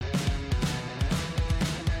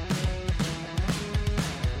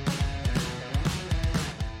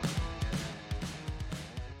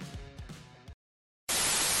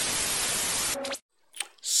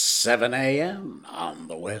7 a.m. on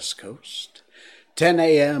the West Coast, 10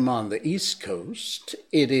 a.m. on the East Coast.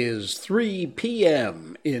 It is 3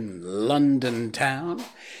 p.m. in London town.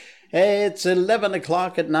 It's 11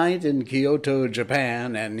 o'clock at night in Kyoto,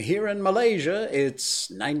 Japan, and here in Malaysia,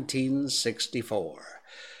 it's 1964.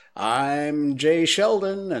 I'm Jay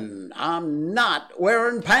Sheldon, and I'm not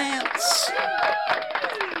wearing pants.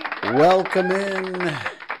 Welcome in.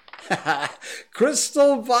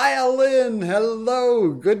 Crystal Violin,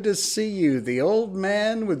 hello, good to see you, the old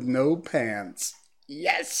man with no pants.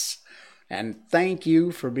 Yes, and thank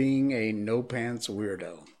you for being a no pants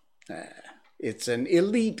weirdo. It's an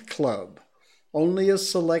elite club. Only a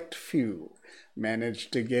select few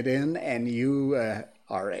managed to get in, and you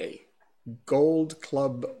are a gold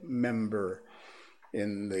club member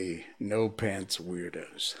in the no pants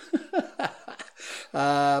weirdos.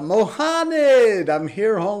 Mohaned, I'm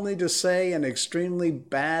here only to say an extremely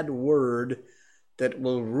bad word that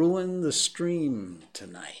will ruin the stream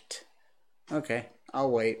tonight. Okay, I'll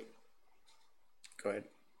wait. Go ahead.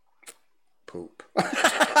 Poop.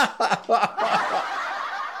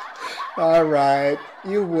 All right,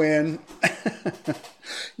 you win.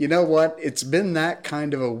 You know what? It's been that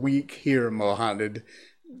kind of a week here, Mohaned.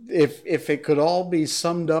 If it could all be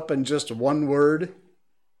summed up in just one word,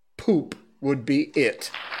 poop would be it.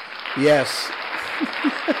 Yes.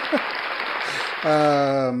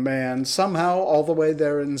 Man, somehow all the way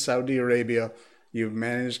there in Saudi Arabia, you've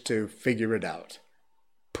managed to figure it out.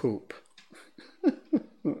 Poop.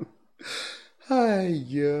 Hi,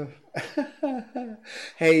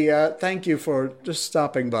 Hey, thank you for just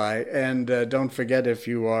stopping by. And don't forget, if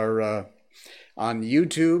you are on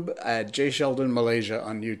YouTube, at Jay Sheldon Malaysia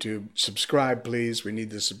on YouTube, subscribe, please. We need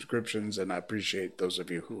the subscriptions, and I appreciate those of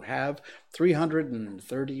you who have.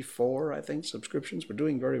 334, I think, subscriptions. We're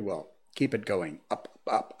doing very well. Keep it going. Up,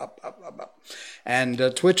 up, up, up, up, up. And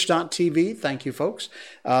twitch.tv, thank you, folks.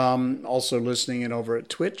 Also listening in over at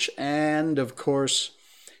Twitch. And, of course,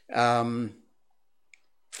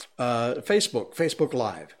 Facebook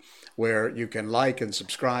Live, where you can like and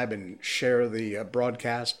subscribe and share the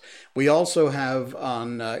broadcast. We also have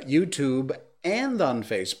on YouTube and on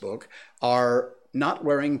Facebook our Not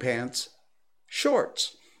Wearing Pants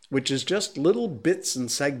shorts, which is just little bits and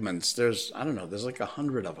segments. There's like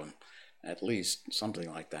 100 of them, at least, something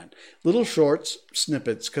like that. Little shorts,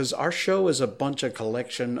 snippets, because our show is a bunch of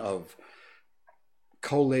collection of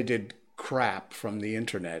collated crap from the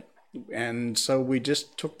internet. And so we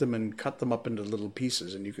just took them and cut them up into little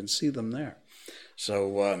pieces, and you can see them there.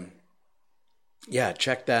 So, yeah,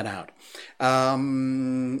 check that out.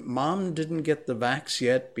 Mom didn't get the vax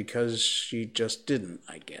yet because she just didn't,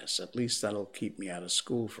 I guess. At least that'll keep me out of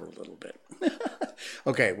school for a little bit.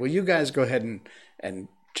 Okay, well, you guys go ahead and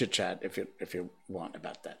chit-chat if you want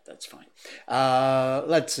about that. That's fine.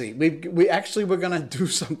 Let's see. We're going to do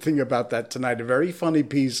something about that tonight. A very funny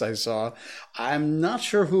piece I saw. I'm not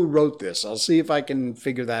sure who wrote this. I'll see if I can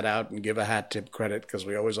figure that out and give a hat tip credit, because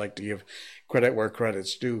we always like to give credit where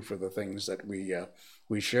credit's due for the things that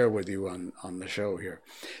we share with you on the show here.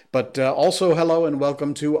 But also hello and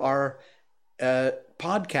welcome to our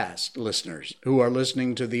podcast listeners who are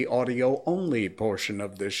listening to the audio-only portion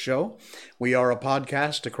of this show. We are a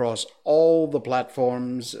podcast across all the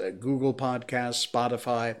platforms, Google Podcasts,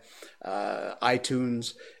 Spotify,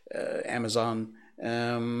 iTunes, Amazon,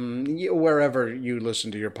 wherever you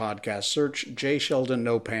listen to your podcast. Search Jay Sheldon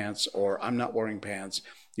No Pants or I'm Not Wearing Pants.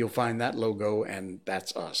 You'll find that logo, and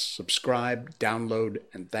that's us. Subscribe, download,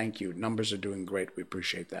 and thank you. Numbers are doing great. We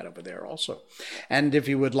appreciate that over there also. And if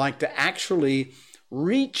you would like to actually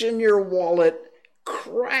reach in your wallet,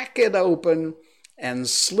 crack it open, and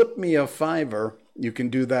slip me a $5, you can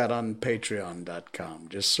do that on patreon.com.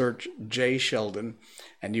 Just search Jay Sheldon,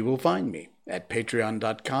 and you will find me at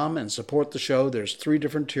patreon.com and support the show. There's 3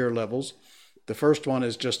 different tier levels. The first one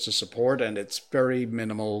is just to support, and it's very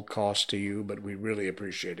minimal cost to you, but we really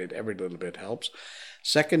appreciate it. Every little bit helps.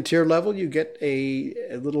 Second tier level, you get a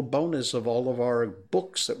little bonus of all of our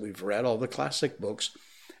books that we've read, all the classic books,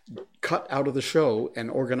 cut out of the show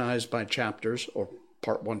and organized by chapters, or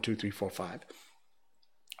part 1, 2, 3, 4, 5.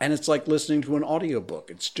 And it's like listening to an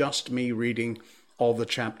audiobook. It's just me reading all the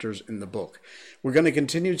chapters in the book. We're going to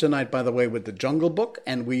continue tonight, by the way, with the Jungle Book,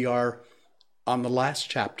 and we are on the last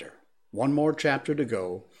chapter. One more chapter to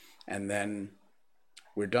go, and then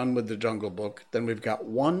we're done with the Jungle Book. Then we've got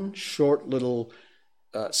one short little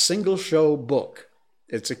single show book.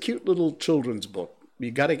 It's a cute little children's book.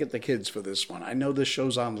 You got to get the kids for this one. I know this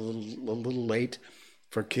show's on a little late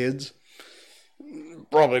for kids.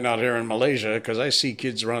 Probably not here in Malaysia, because I see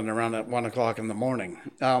kids running around at 1 o'clock in the morning.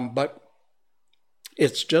 But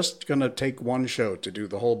It's just going to take one show to do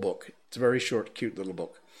the whole book. It's a very short, cute little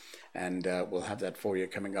book. And we'll have that for you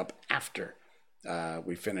coming up after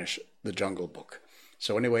we finish the Jungle Book.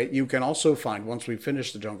 So anyway, you can also find, once we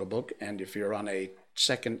finish the Jungle Book, and if you're on a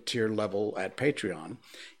second tier level at Patreon,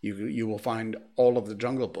 you will find all of the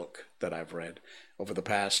Jungle Book that I've read over the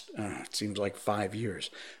past, it seems like 5 years.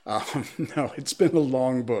 No, it's been a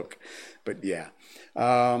long book, but yeah.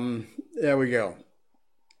 There we go.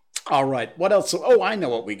 All right, what else? Oh, I know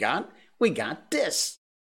what we got. We got this.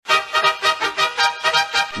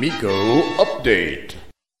 Miko Update.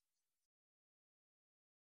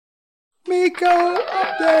 Miko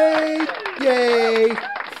Update! Yay!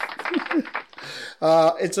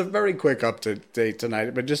 It's a very quick update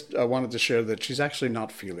tonight, but just wanted to share that she's actually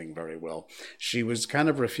not feeling very well. She was kind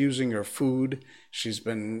of refusing her food. She's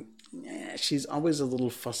always a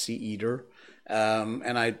little fussy eater.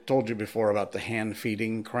 And I told you before about the hand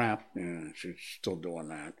feeding crap. Yeah, she's still doing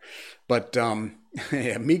that. But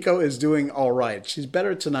yeah, Miko is doing all right. She's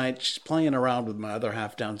better tonight. She's playing around with my other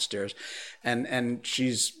half downstairs. And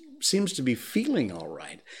seems to be feeling all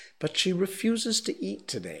right. But she refuses to eat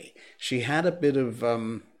today. She had a bit of...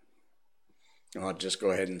 I'll just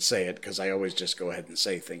go ahead and say it because I always just go ahead and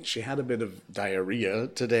say things. She had a bit of diarrhea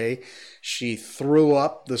today. She threw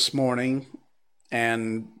up this morning.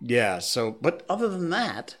 And yeah, so, but other than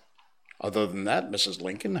that, Mrs.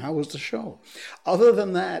 Lincoln, how was the show? Other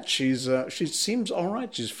than that, she seems all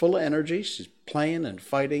right. She's full of energy. She's playing and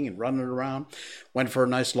fighting and running around. Went for a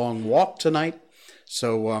nice long walk tonight.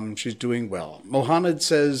 So she's doing well. Mohammed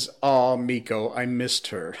says, "Oh, Miko, I missed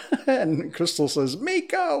her." And Crystal says,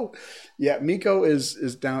 "Miko." Yeah, Miko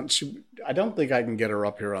is down. I don't think I can get her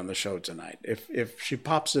up here on the show tonight. If she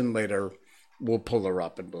pops in later, we'll pull her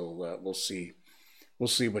up and we'll see. We'll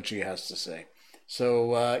see what she has to say.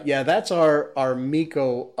 So yeah, that's our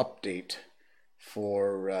Miko update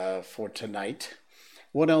for tonight.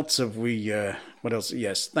 What else have we? What else?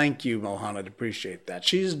 Yes, thank you, Mohammed. Appreciate that.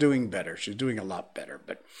 She's doing better. She's doing a lot better.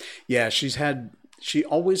 But yeah, she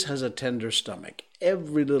always has a tender stomach.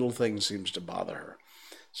 Every little thing seems to bother her.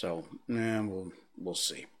 So we'll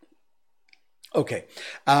see. Okay,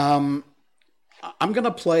 I'm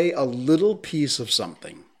gonna play a little piece of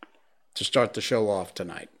something to start the show off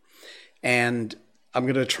tonight, and I'm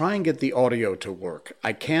gonna try and get the audio to work.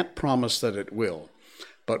 I can't promise that it will,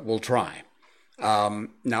 but we'll try.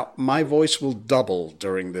 Now, my voice will double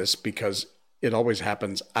during this because it always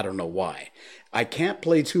happens. I don't know why. I can't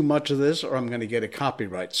play too much of this or I'm going to get a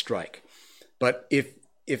copyright strike. But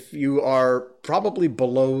if you are probably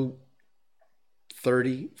below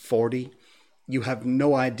 30, 40, you have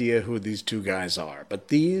no idea who these two guys are. But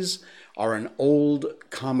these are an old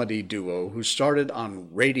comedy duo who started on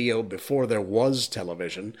radio before there was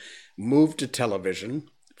television, moved to television.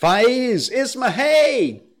 Faiz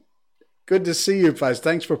Ismahay! Good to see you, Faiz.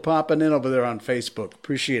 Thanks for popping in over there on Facebook.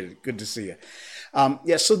 Appreciate it. Good to see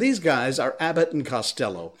you. So these guys are Abbott and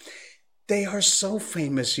Costello. They are so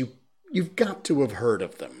famous, you've got to have heard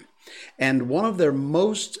of them. And one of their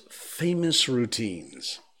most famous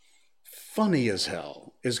routines, funny as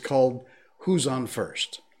hell, is called Who's On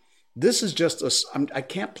First? This is just I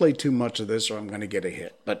can't play too much of this or I'm going to get a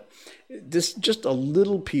hit, but this just a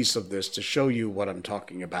little piece of this to show you what I'm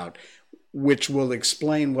talking about, which will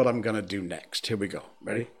explain what I'm going to do next. Here we go.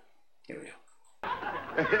 Ready? Here we go.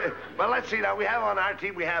 Well, let's see now. We have on our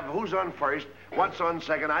team, we have who's on first, what's on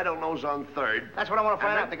second, I don't know's on third. That's what I want to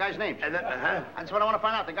find out, the guy's name. That's what I want to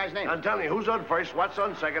find out, the guy's name. I'm telling you, who's on first, what's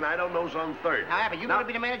on second, I don't know's on third. Now, Abbott, you going to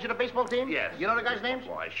be the manager of the baseball team? Yes. You know the guy's names?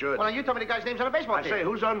 Well, I should. Well, you tell me the guy's names on the baseball team. I say,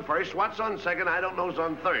 who's on first, what's on second, I don't know's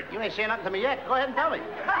on third. You ain't saying nothing to me yet. Go ahead and tell me.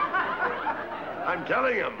 I'm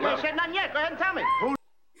telling him. You ain't said nothing yet. Go ahead and tell me.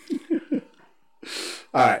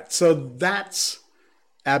 All right, so that's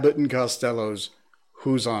Abbott and Costello's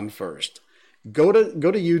Who's On First. Go to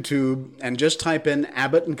YouTube and just type in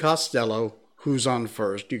Abbott and Costello, Who's On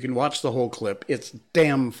First. You can watch the whole clip. It's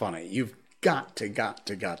damn funny. You've got to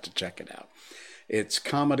check it out. It's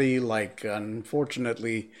comedy like,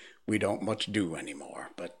 unfortunately, we don't much do anymore,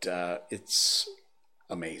 but it's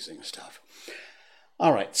amazing stuff.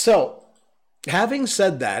 All right, so having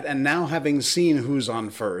said that, and now having seen Who's On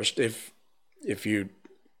First, if you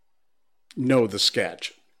know the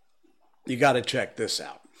sketch, you got to check this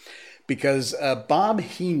out. Because Bob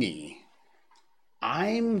Heaney,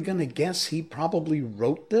 I'm going to guess he probably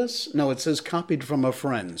wrote this. No, it says copied from a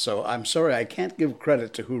friend. So I'm sorry, I can't give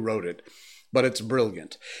credit to who wrote it, but it's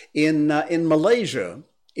brilliant. In Malaysia,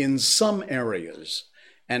 in some areas,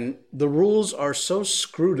 and the rules are so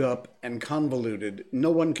screwed up and convoluted,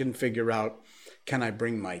 no one can figure out Can I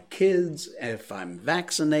bring my kids if I'm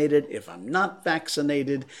vaccinated? If I'm not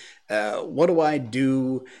vaccinated, what do I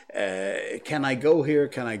do? Can I go here?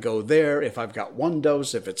 Can I go there? If I've got one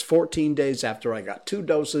dose, if it's 14 days after I got 2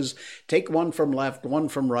 doses, take one from left, one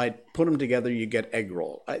from right, put them together, you get egg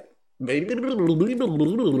roll.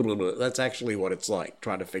 That's actually what it's like,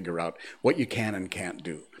 trying to figure out what you can and can't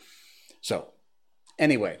do. So,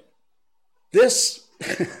 anyway, this,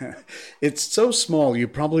 it's so small you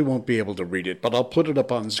probably won't be able to read it, but I'll put it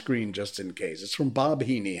up on screen just in case. It's from Bob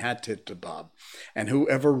Heaney, Hat Tip to Bob, and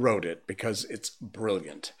whoever wrote it, because it's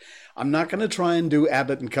brilliant. I'm not going to try and do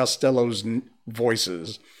Abbott and Costello's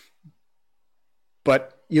voices,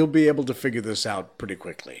 but you'll be able to figure this out pretty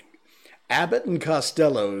quickly. Abbott and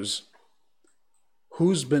Costello's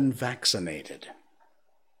 "Who's been vaccinated?"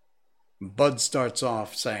 Bud starts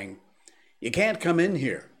off saying, "You can't come in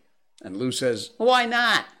here." And Lou says, "Why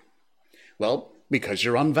not?" "Well, because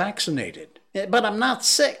you're unvaccinated." "But I'm not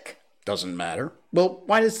sick." "Doesn't matter." "Well,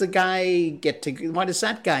 why does that guy get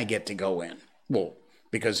to go in?" "Well,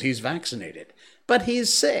 because he's vaccinated." "But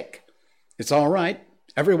he's sick." "It's all right.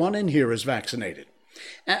 Everyone in here is vaccinated."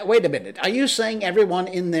 Wait a minute. Are you saying everyone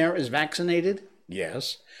in there is vaccinated?"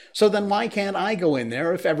 "Yes." "So then why can't I go in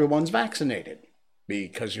there if everyone's vaccinated?"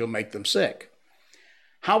 "Because you'll make them sick."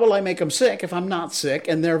 "How will I make them sick if I'm not sick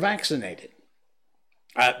and they're vaccinated?"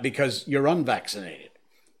 Because you're unvaccinated."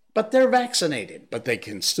 "But they're vaccinated." "But they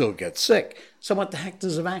can still get sick. So what the heck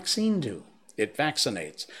does a vaccine do?" "It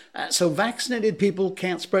vaccinates." So vaccinated people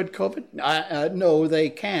can't spread COVID?" No, they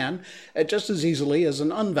can, just as easily as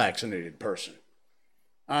an unvaccinated person.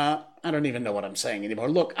 I don't even know what I'm saying anymore.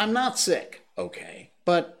 "Look, I'm not sick." "Okay,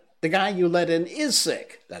 but the guy you let in is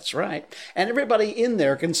sick." "That's right. And everybody in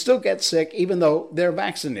there can still get sick even though they're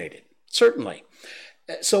vaccinated." "Certainly.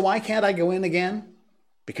 So why can't I go in again?"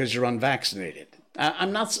 "Because you're unvaccinated."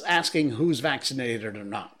 I'm not asking who's vaccinated or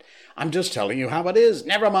not. I'm just telling you how it is."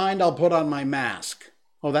 "Never mind, I'll put on my mask."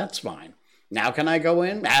 "Oh, that's fine. Now can I go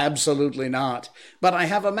in?" "Absolutely not." "But I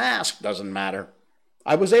have a mask." "Doesn't matter.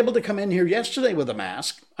 I was able to come in here yesterday with a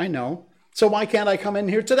mask." "I know. So why can't I come in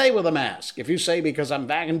here today with a mask?" "If you say because I'm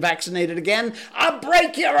vaccinated again, I'll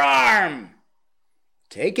break your arm."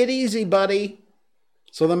 "Take it easy, buddy."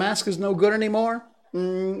 "So the mask is no good anymore?"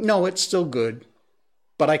 No, it's still good.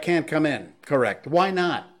 But I can't come in." "Correct. Why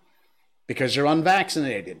not?" "Because you're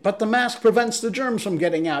unvaccinated." "But the mask prevents the germs from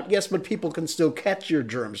getting out." "Yes, but people can still catch your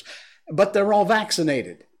germs." "But they're all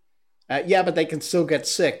vaccinated." Yeah, but they can still get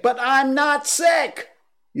sick." "But I'm not sick."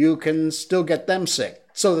 "You can still get them sick.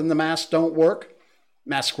 So then the masks don't work?"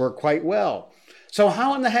 "Masks work quite well." "So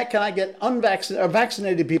how in the heck can I get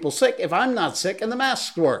vaccinated people sick if I'm not sick and the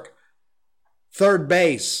masks work?" Third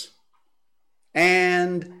base.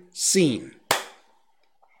 And scene.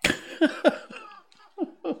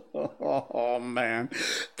 Oh, man.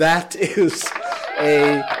 That is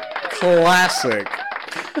a classic.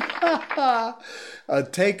 A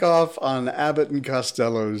takeoff on Abbott and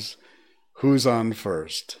Costello's "Who's on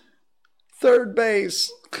First?" Third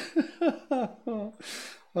base.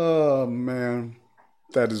 Oh, man.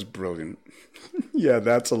 That is brilliant. Yeah,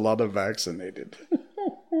 that's a lot of vaccinated.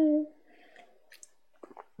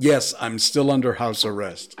 Yes, I'm still under house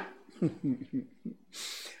arrest.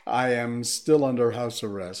 I am still under house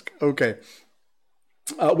arrest. Okay.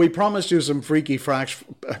 We promised you some freaky fracks.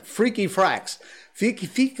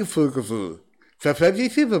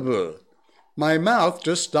 My mouth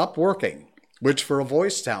just stopped working, which for a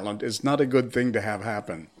voice talent is not a good thing to have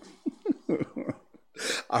happen.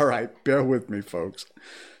 All right, bear with me, folks.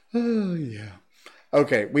 Oh, yeah.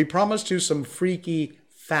 Okay, we promised you some freaky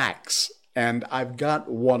facts, and I've got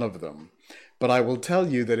one of them. But I will tell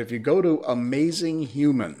you that if you go to Amazing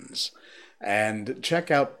Humans and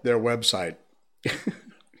check out their website,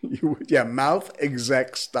 mouth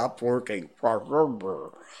exec stopped working.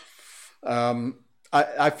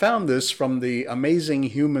 I found this from the Amazing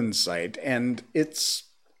Humans site, and it's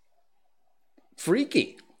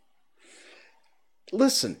freaky.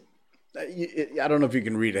 Listen, I don't know if you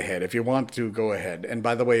can read ahead. If you want to, go ahead. And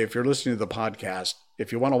by the way, if you're listening to the podcast,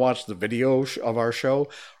 if you want to watch the video of our show,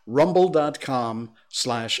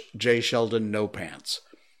 rumble.com/JSheldonNoPants.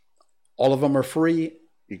 All of them are free.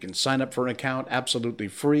 You can sign up for an account absolutely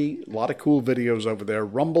free. A lot of cool videos over there.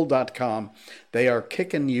 Rumble.com. They are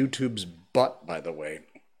kicking YouTube's butt, by the way.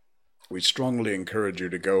 We strongly encourage you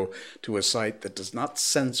to go to a site that does not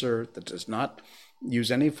censor, that does not use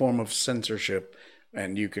any form of censorship,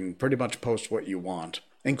 and you can pretty much post what you want,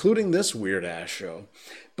 including this weird-ass show.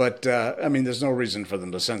 But, there's no reason for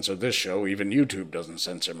them to censor this show. Even YouTube doesn't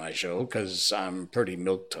censor my show, because I'm pretty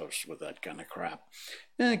milquetoast with that kind of crap.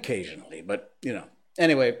 Occasionally, but,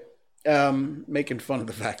 Anyway, making fun of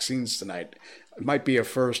the vaccines tonight. It might be a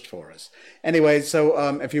first for us. Anyway,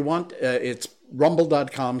 so if you want, it's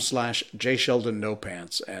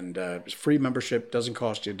rumble.com/JSheldonNoPants, and free membership, doesn't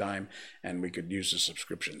cost you a dime, and we could use the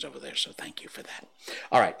subscriptions over there, so thank you for that.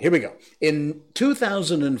 All right, here we go. In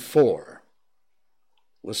 2004,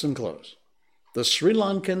 listen close, the Sri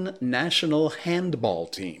Lankan national handball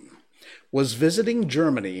team was visiting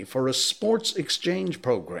Germany for a sports exchange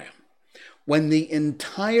program when the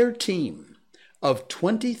entire team of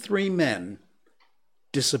 23 men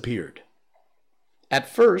disappeared. At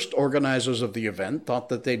first, organizers of the event thought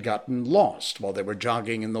that they'd gotten lost while they were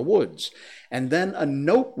jogging in the woods, and then a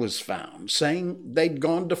note was found saying they'd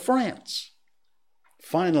gone to France.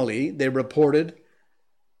 Finally, they reported,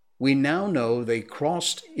 "We now know they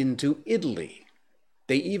crossed into Italy.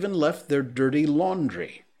 They even left their dirty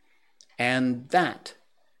laundry." And that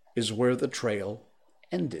is where the trail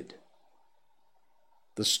ended.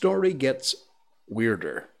 The story gets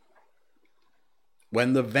weirder.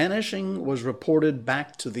 When the vanishing was reported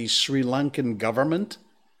back to the Sri Lankan government,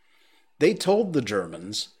 they told the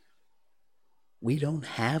Germans, "We don't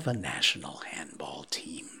have a national handball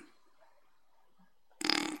team."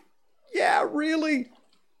 Yeah, really?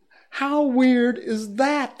 How weird is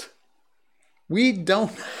that? We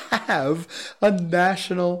don't have a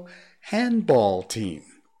national handball team.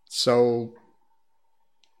 So,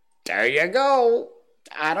 there you go.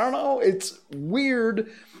 I don't know. It's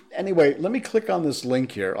weird. Anyway, let me click on this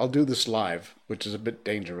link here. I'll do this live, which is a bit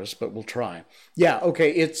dangerous, but we'll try. Yeah,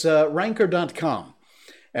 okay, it's ranker.com.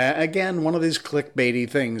 Again, one of these clickbaity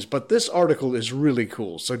things, but this article is really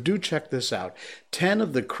cool, so do check this out. 10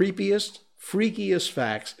 of the creepiest, freakiest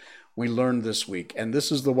facts we learned this week, and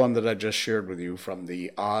this is the one that I just shared with you from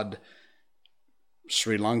the odd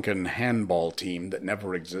Sri Lankan handball team that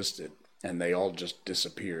never existed, and they all just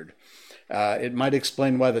disappeared. It might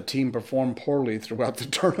explain why the team performed poorly throughout the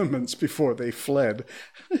tournaments before they fled.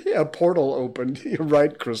 A portal opened. You're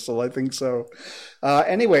right, Crystal. I think so.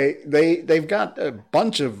 Anyway, they've got a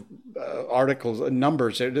bunch of articles,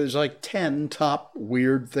 numbers. There's like 10 top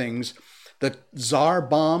weird things. The Tsar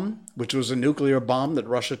bomb, which was a nuclear bomb that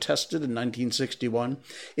Russia tested in 1961,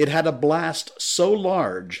 it had a blast so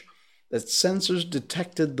large that sensors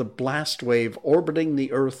detected the blast wave orbiting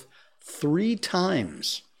the Earth 3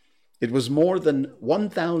 times. It was more than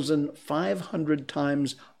 1,500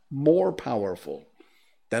 times more powerful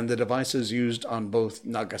than the devices used on both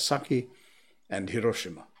Nagasaki and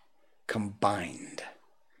Hiroshima combined.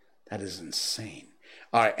 That is insane.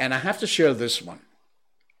 All right, and I have to share this one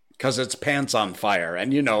because it's pants on fire.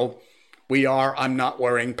 And you know, I'm not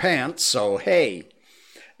wearing pants, so hey.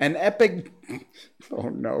 Oh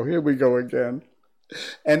no, here we go again.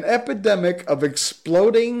 An epidemic of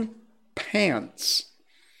exploding pants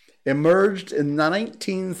emerged in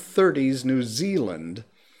 1930s New Zealand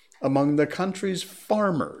among the country's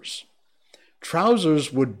farmers.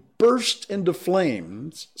 Trousers would burst into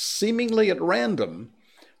flames, seemingly at random,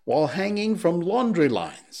 while hanging from laundry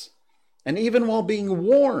lines, and even while being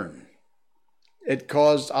worn. It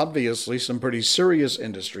caused, obviously, some pretty serious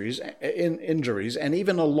injuries and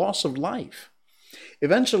even a loss of life.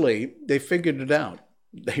 Eventually, they figured it out.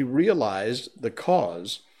 They realized the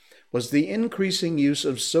cause was the increasing use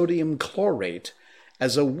of sodium chlorate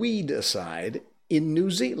as a weedicide in New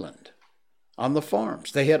Zealand on the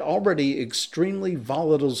farms. They had already extremely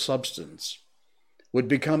volatile substance, would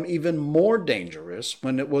become even more dangerous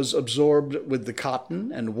when it was absorbed with the cotton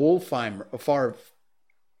and wool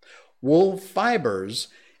fibers.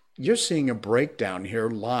 You're seeing a breakdown here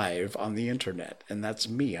live on the internet, and that's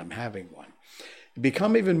me. I'm having one. It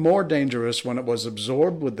became even more dangerous when it was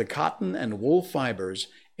absorbed with the cotton and wool fibers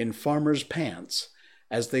in farmers' pants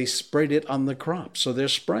as they sprayed it on the crop. So they're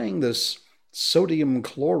spraying this sodium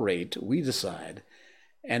chlorate weedicide,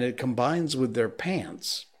 and it combines with their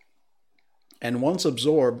pants. And once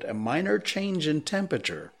absorbed, a minor change in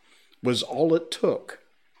temperature was all it took,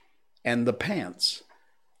 and the pants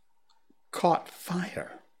caught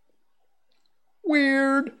fire.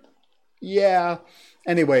 Weird. Yeah.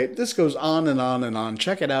 Anyway, this goes on and on and on.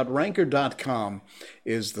 Check it out. Ranker.com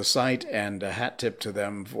is the site, and a hat tip to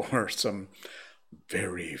them for some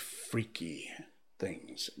very freaky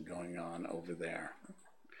things going on over there,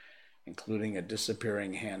 including a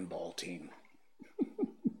disappearing handball team.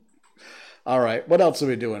 All right, what else are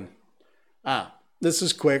we doing? This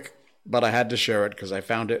is quick, but I had to share it because I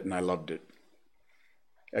found it and I loved it.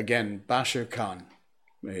 Again, Bashir Khan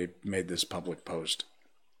made this public post.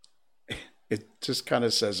 It just kind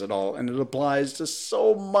of says it all, and it applies to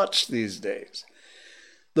so much these days.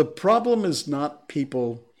 The problem is not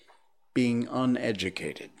people being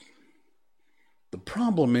uneducated. The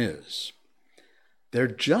problem is, they're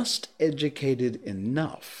just educated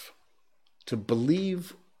enough to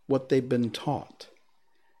believe what they've been taught,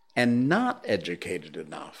 and not educated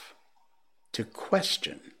enough to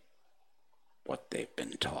question what they've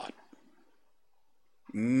been taught.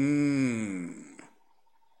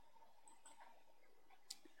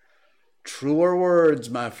 Truer words,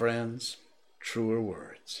 my friends. Truer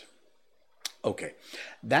words. Okay,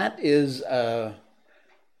 that's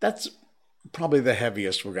probably the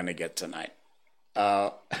heaviest we're going to get tonight.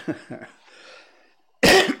 I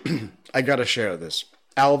got to share this.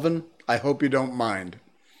 Alvin, I hope you don't mind.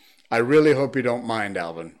 I really hope you don't mind,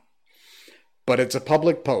 Alvin. But it's a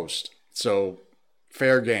public post, so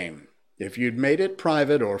fair game. If you'd made it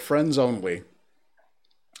private or friends only,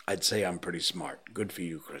 I'd say I'm pretty smart. Good for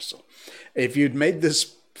you, Crystal. If you'd made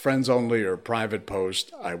this friends only or private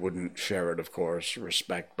post, I wouldn't share it, of course,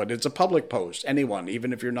 respect. But it's a public post. Anyone,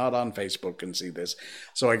 even if you're not on Facebook, can see this.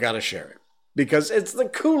 So I got to share it because it's the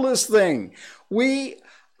coolest thing. We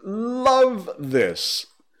love this.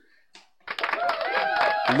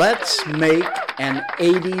 Let's make an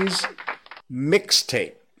 80s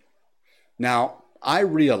mixtape. Now, I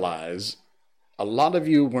realize a lot of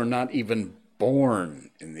you were not even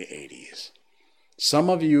born in the 80s. Some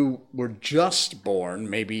of you were just born,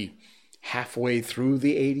 maybe halfway through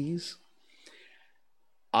the 80s.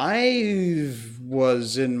 I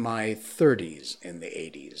was in my 30s in the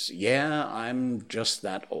 80s. Yeah, I'm just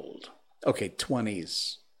that old. Okay,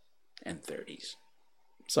 20s and 30s.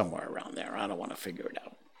 Somewhere around there. I don't want to figure it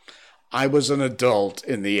out. I was an adult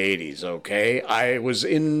in the 80s, okay? I was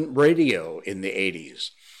in radio in the 80s.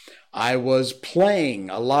 I was playing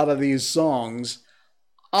a lot of these songs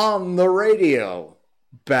on the radio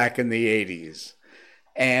back in the 80s.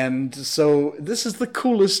 And so this is the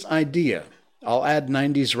coolest idea. I'll add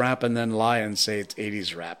 90s rap and then lie and say it's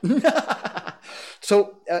 80s rap.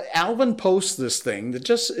 So Alvin posts this thing that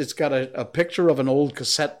it's got a picture of an old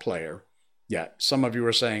cassette player. Yeah, some of you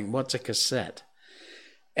are saying, what's a cassette?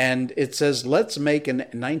 And it says, let's make a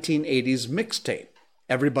 1980s mixtape.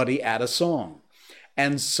 Everybody add a song.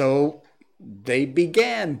 And so they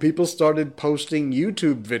began. People started posting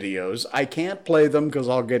YouTube videos. I can't play them because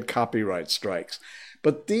I'll get copyright strikes.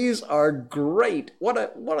 But these are great. What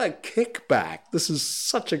a kickback. This is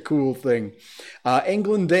such a cool thing.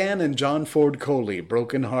 England Dan and John Ford Coley,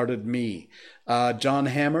 Broken Hearted Me. John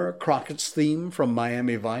Hammer, Crockett's theme from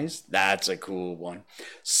Miami Vice. That's a cool one.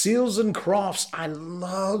 Seals and Crofts. I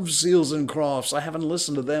love Seals and Crofts. I haven't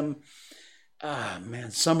listened to them. Man,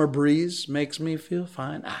 Summer Breeze makes me feel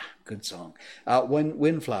fine. Good song.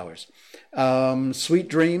 Windflowers. Sweet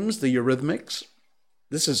Dreams, the Eurythmics.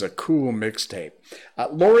 This is a cool mixtape.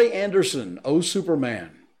 Laurie Anderson, Oh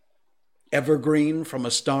Superman. Evergreen, From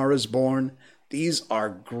a Star is Born. These are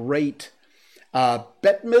great.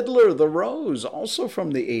 Bette Midler, The Rose, also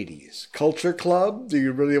from the 80s. Culture Club, Do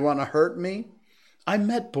You Really Want to Hurt Me? I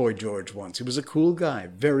met Boy George once. He was a cool guy,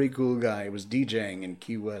 very cool guy. He was DJing in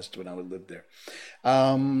Key West when I lived there.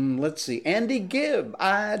 Let's see. Andy Gibb,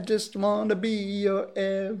 I Just Want to Be Your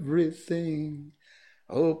Everything.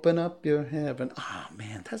 Open Up Your Heaven.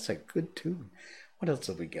 Man, that's a good tune. What else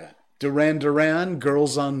have we got? Duran Duran,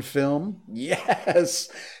 Girls on Film. Yes.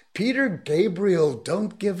 Peter Gabriel,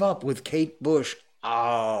 Don't Give Up with Kate Bush.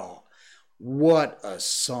 Oh, what a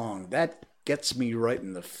song. That gets me right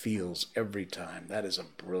in the feels every time. That is a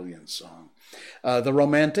brilliant song. The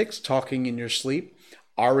Romantics, Talking in Your Sleep.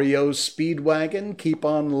 REO's Speedwagon, Keep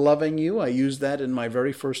on Loving You. I used that in my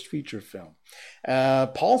very first feature film.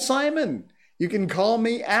 Paul Simon, You Can Call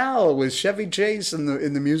Me Al with Chevy Chase in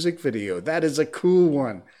the music video. That is a cool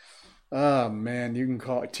one. Oh, man, you can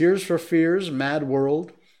call it Tears for Fears, Mad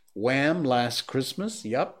World. Wham! Last Christmas.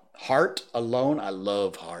 Yep. Heart, Alone. I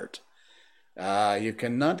love Heart. You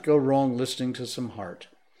cannot go wrong listening to some Heart.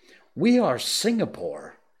 We Are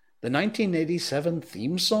Singapore. The 1987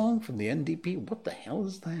 theme song from the NDP. What the hell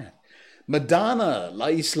is that? Madonna, La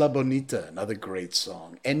Isla Bonita. Another great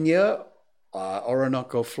song. Enya,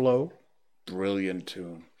 Orinoco Flow. Brilliant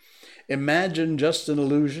tune. Imagine, Just an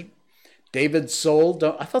Illusion. David Soul,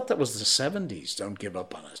 I thought that was the 70s. Don't Give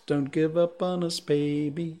Up on Us. Don't give up on us,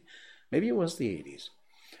 baby. Maybe it was the 80s.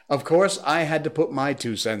 Of course, I had to put my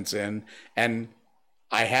 2 cents in, and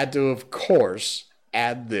I had to, of course,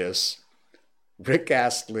 add this. Rick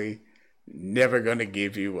Astley, Never Gonna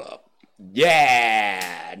Give You Up.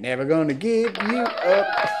 Yeah! Never gonna give you up.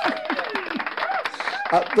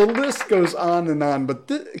 The list goes on and on, but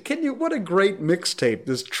what a great mixtape.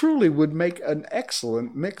 This truly would make an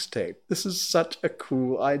excellent mixtape. This is such a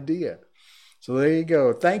cool idea. So there you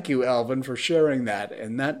go. Thank you, Alvin, for sharing that.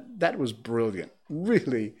 And that was brilliant.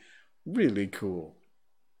 Really, Really cool.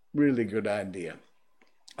 Really good idea.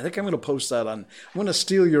 I think I'm going to post that on, I'm going to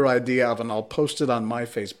steal your idea of, and I'll post it on my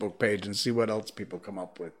Facebook page and see what else people come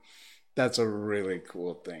up with. That's a really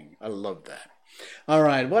cool thing. I love that. All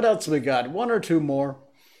right, what else we got? One or two more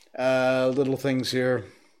little things here.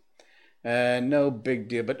 No big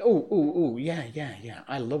deal, but yeah.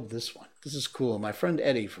 I love this one. This is cool. My friend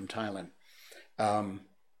Eddie from Thailand.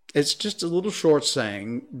 It's just a little short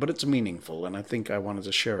saying, but it's meaningful, and I think I wanted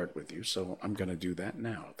to share it with you, so I'm going to do that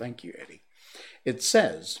now. Thank you, Eddie. It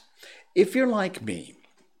says, if you're like me,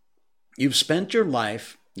 you've spent your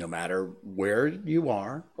life, no matter where you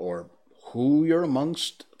are or who you're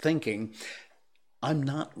amongst, thinking, I'm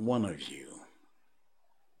not one of you.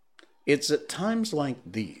 It's at times like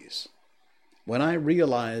these when I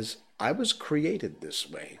realize I was created this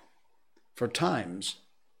way for times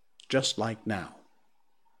just like now.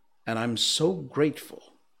 And I'm so grateful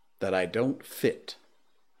that I don't fit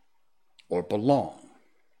or belong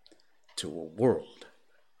to a world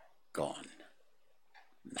gone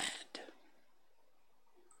mad.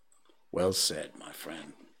 Well said, my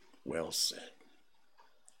friend. Well said.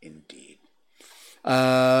 Indeed.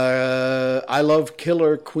 I love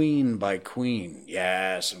Killer Queen by Queen.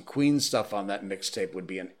 Yeah, some Queen stuff on that mixtape would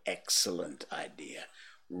be an excellent idea.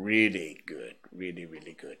 Really good. Really,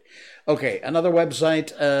 really good. Okay, another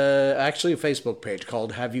website, actually a Facebook page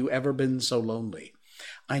called Have You Ever Been So Lonely?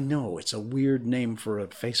 I know it's a weird name for a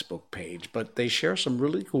Facebook page, but they share some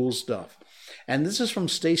really cool stuff. And this is from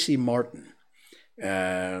Stacy Martin.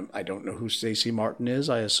 I don't know who Stacy Martin is.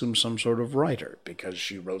 I assume some sort of writer because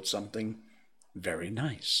she wrote something very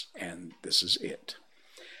nice. And this is it.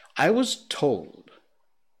 I was told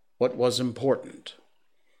what was important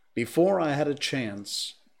before I had a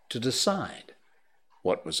chance to decide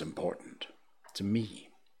what was important to me.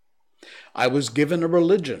 I was given a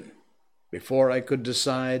religion before I could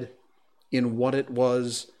decide in what it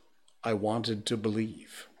was I wanted to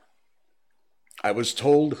believe. I was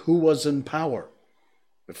told who was in power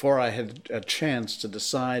before I had a chance to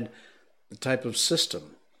decide the type of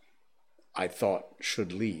system I thought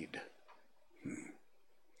should lead.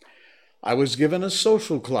 I was given a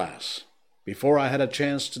social class before I had a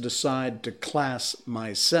chance to decide to class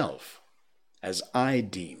myself as I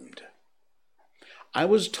deemed. I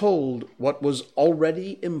was told what was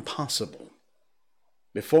already impossible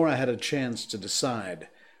before I had a chance to decide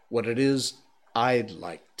what it is I'd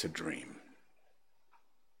like to dream.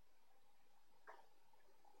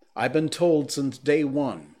 I've been told since day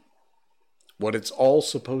one what it's all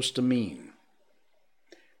supposed to mean,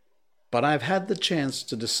 but I've had the chance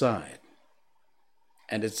to decide,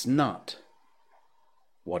 and it's not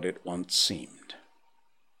what it once seemed.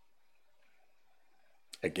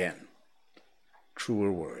 Again,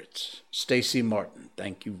 truer words. Stacy Martin,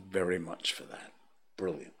 thank you very much for that.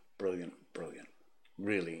 Brilliant, brilliant, brilliant.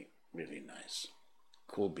 Really, really nice.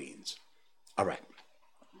 Cool beans. All right.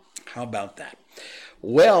 How about that?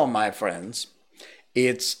 Well, my friends,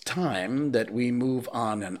 it's time that we move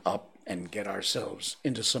on and up and get ourselves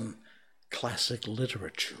into some classic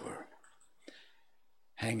literature.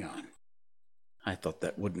 Hang on. I thought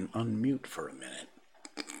that wouldn't unmute for a minute,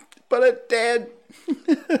 but it did.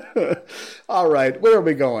 All right, where are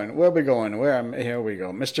we going? Here we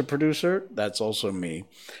go. Mr. Producer, that's also me.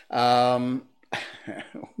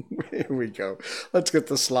 Here we go. Let's get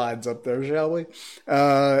the slides up there, shall we?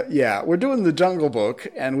 Yeah, we're doing the Jungle Book,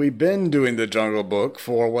 and we've been doing the Jungle Book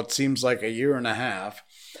for what seems like a year and a half.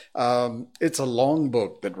 It's a long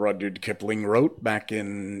book that Rudyard Kipling wrote back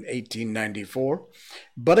in 1894,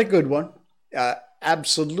 but a good one.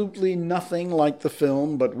 Absolutely nothing like the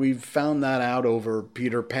film, but we've found that out over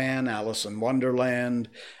Peter Pan, Alice in Wonderland,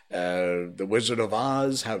 The Wizard of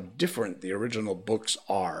Oz, how different the original books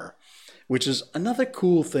are, which is another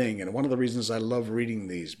cool thing. And one of the reasons I love reading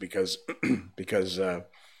these because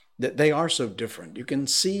they are so different. You can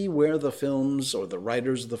see where the films or the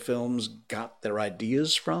writers of the films got their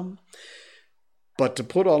ideas from. But to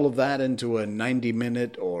put all of that into a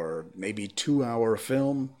 90-minute or maybe 2-hour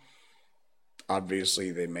film,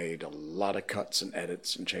 obviously, they made a lot of cuts and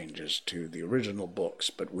edits and changes to the original books,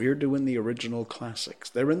 but we're doing the original classics.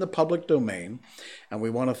 They're in the public domain, and we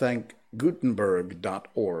want to thank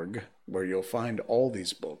Gutenberg.org, where you'll find all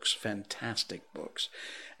these books, fantastic books.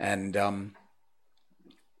 And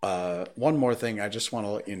one more thing I just want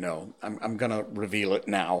to let you know. I'm going to reveal it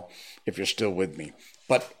now, if you're still with me.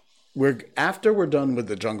 But after we're done with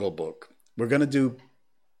the Jungle Book, we're going to do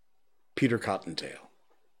Peter Cottontail.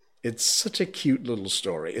 It's such a cute little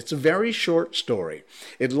story. It's a very short story.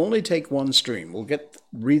 It'll only take one stream. We'll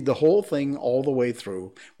read the whole thing all the way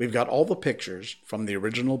through. We've got all the pictures from the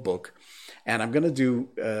original book. And I'm going to do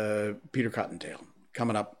Peter Cottontail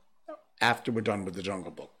coming up after we're done with the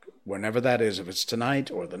Jungle Book. Whenever that is, if it's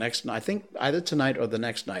tonight or the next night, I think either tonight or the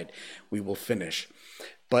next night, we will finish.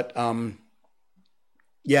 But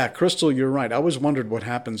yeah, Crystal, you're right. I always wondered what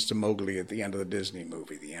happens to Mowgli at the end of the Disney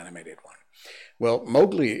movie, the animated one. Well,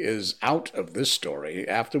 Mowgli is out of this story.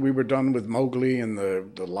 After we were done with Mowgli and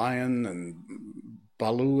the lion and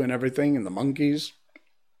Baloo and everything and the monkeys,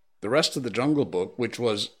 the rest of the Jungle Book, which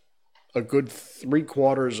was a good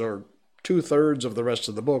 3/4 or 2/3 of the rest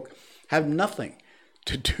of the book, have nothing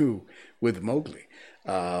to do with Mowgli.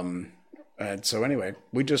 And so anyway,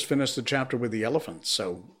 we just finished the chapter with the elephants.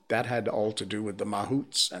 So that had all to do with the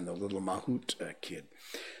Mahouts and the little Mahout kid.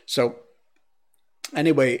 So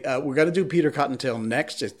anyway, we're going to do Peter Cottontail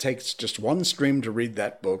next. It takes just one stream to read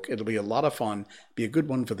that book. It'll be a lot of fun, be a good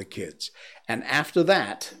one for the kids. And after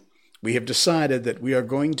that, we have decided that we are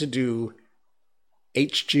going to do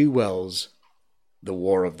H.G. Wells' The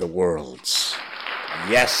War of the Worlds.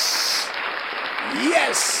 Yes!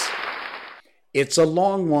 Yes! It's a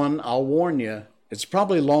long one, I'll warn you. It's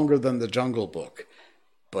probably longer than the Jungle Book,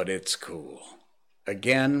 but it's cool.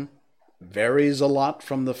 Again, varies a lot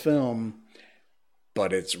from the film,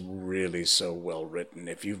 but it's really so well written.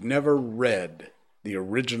 If you've never read the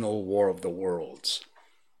original War of the Worlds,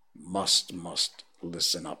 must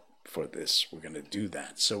listen up for this. We're going to do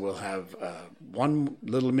that. So we'll have one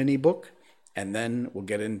little mini book, and then we'll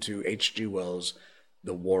get into H.G. Wells'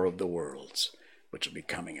 The War of the Worlds, which will be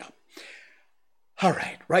coming up. All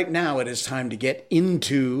right now it is time to get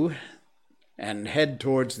into and head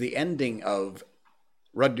towards the ending of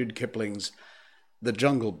Rudyard Kipling's The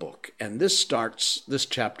Jungle Book. And this starts this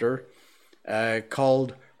chapter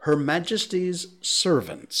called Her Majesty's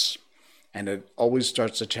Servants. And it always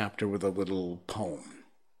starts a chapter with a little poem.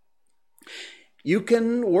 You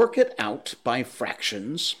can work it out by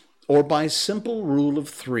fractions or by simple rule of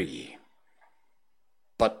 3.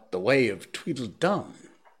 But the way of Tweedledum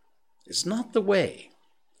is not the way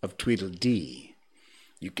of Tweedledee.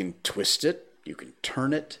 You can twist it, you can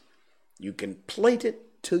turn it, you can plait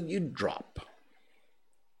it till you drop.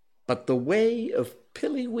 But the way of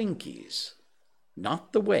Pilly Winkies,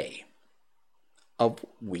 not the way of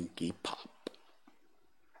Winky Pop.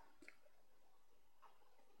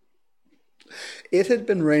 It had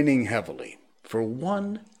been raining heavily for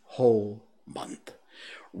 1 whole month,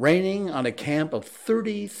 raining on a camp of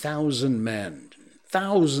 30,000 men,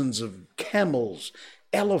 thousands of camels,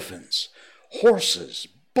 elephants, horses,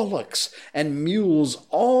 bullocks, and mules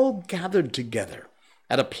all gathered together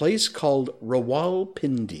at a place called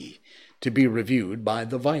Rawalpindi to be reviewed by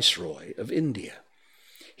the Viceroy of India.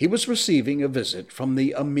 He was receiving a visit from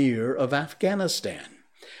the Emir of Afghanistan,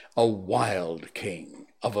 a wild king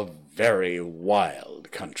of a very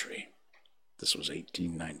wild country. This was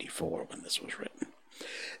 1894 when this was written.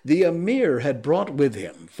 The Emir had brought with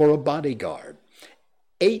him for a bodyguard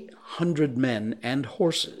 800 men and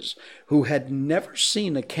horses who had never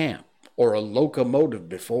seen a camp or a locomotive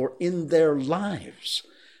before in their lives.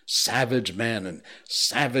 Savage men and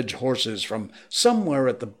savage horses from somewhere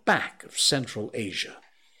at the back of Central Asia.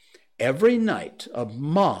 Every night, a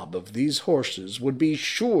mob of these horses would be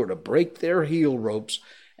sure to break their heel ropes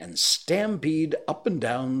and stampede up and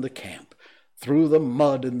down the camp, through the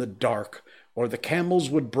mud in the dark, or the camels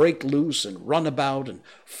would break loose and run about and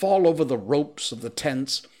fall over the ropes of the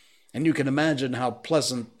tents, and you can imagine how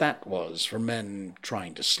pleasant that was for men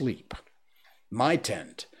trying to sleep. My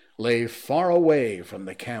tent lay far away from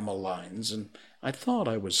the camel lines, and I thought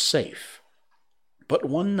I was safe. But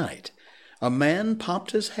one night, a man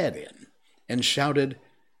popped his head in and shouted,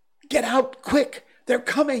 "Get out, quick! They're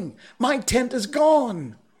coming! My tent is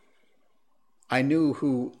gone!" I knew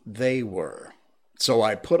who they were, so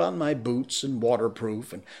I put on my boots and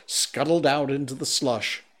waterproof and scuttled out into the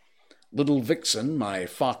slush. Little Vixen, my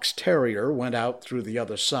fox terrier, went out through the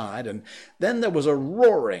other side, and then there was a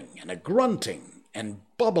roaring and a grunting and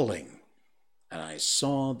bubbling, and I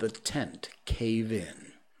saw the tent cave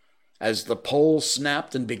in, as the pole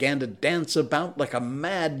snapped and began to dance about like a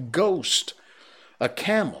mad ghost. A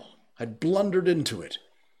camel had blundered into it,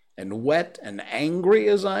 and wet and angry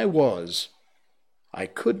as I was, I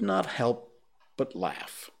could not help but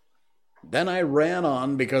laugh. Then I ran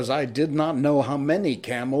on because I did not know how many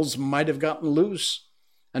camels might have gotten loose,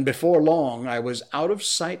 and before long I was out of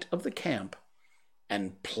sight of the camp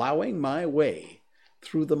and plowing my way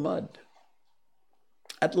through the mud.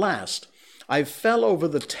 At last I fell over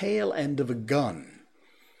the tail end of a gun,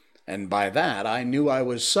 and by that I knew I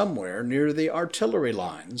was somewhere near the artillery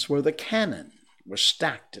lines where the cannon were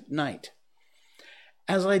stacked at night.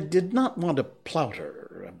 As I did not want to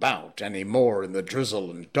plouter about any more in the drizzle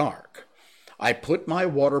and dark, I put my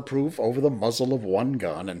waterproof over the muzzle of one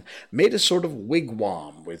gun and made a sort of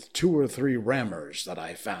wigwam with 2 or 3 rammers that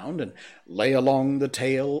I found and lay along the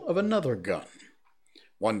tail of another gun,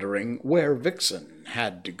 wondering where Vixen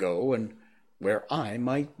had to go and where I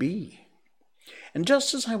might be. And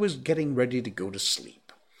just as I was getting ready to go to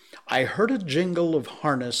sleep, I heard a jingle of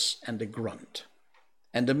harness and a grunt,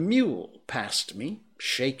 and a mule passed me,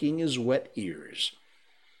 shaking his wet ears.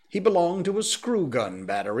 He belonged to a screw-gun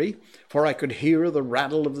battery, for I could hear the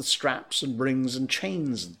rattle of the straps and rings and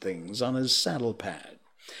chains and things on his saddle-pad.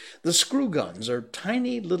 The screw-guns are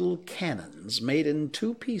tiny little cannons made in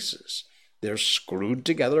 2 pieces. They're screwed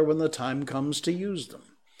together when the time comes to use them.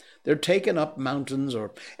 They're taken up mountains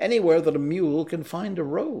or anywhere that a mule can find a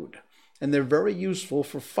road, and they're very useful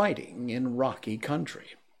for fighting in rocky country.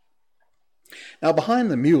 Now,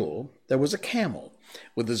 behind the mule there was a camel,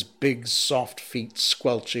 with his big soft feet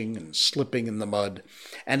squelching and slipping in the mud,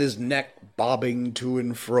 and his neck bobbing to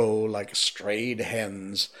and fro like a strayed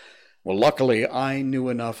hen's. Well, luckily I knew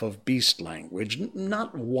enough of beast language,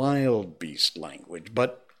 not wild beast language,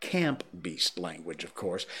 but camp beast language, of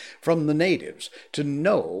course, from the natives, to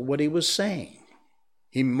know what he was saying.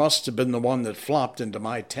 He must have been the one that flopped into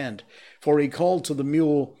my tent, for he called to the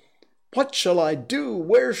mule, "What shall I do?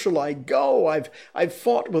 Where shall I go? I've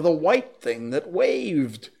fought with a white thing that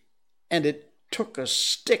waved, and it took a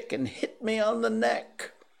stick and hit me on the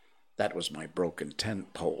neck." That was my broken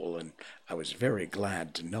tent pole, and I was very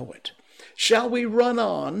glad to know it. "Shall we run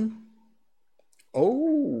on?"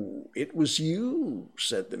 "Oh, it was you,"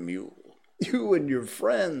 said the mule. "You and your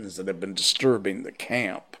friends that have been disturbing the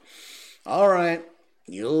camp. All right,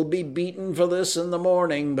 you'll be beaten for this in the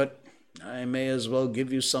morning, but I may as well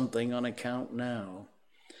give you something on account now."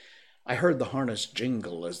 I heard the harness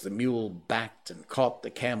jingle as the mule backed and caught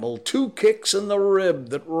the camel 2 kicks in the rib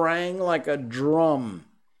that rang like a drum.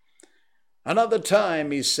 "Another time,"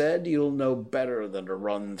 he said, "you'll know better than to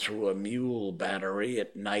run through a mule battery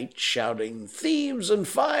at night shouting 'Thieves and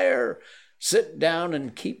fire!' Sit down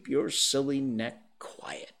and keep your silly neck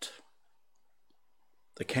quiet."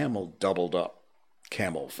 The camel doubled up,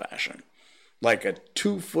 camel fashion, like a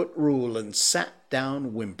 2-foot rule, and sat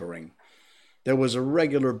down whimpering. There was a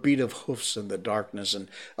regular beat of hoofs in the darkness, and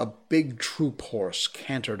a big troop horse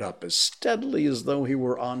cantered up as steadily as though he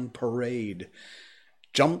were on parade,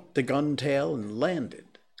 jumped the gun tail, and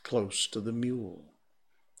landed close to the mule.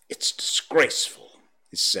 "It's disgraceful,"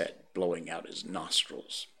 he said, blowing out his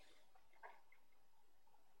nostrils.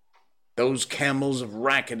 "Those camels have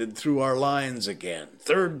racketed through our lines again.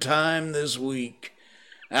 3rd time this week.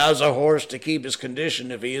 How's a horse to keep his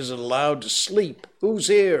condition if he isn't allowed to sleep? Who's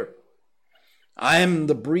here?" "I'm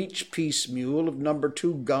the breech-piece mule of No.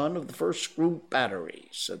 2 gun of the 1st Screw Battery,"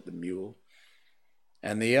 said the mule.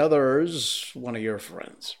 "And the other's one of your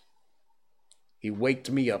friends." He waked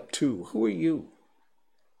me up, too. "Who are you?"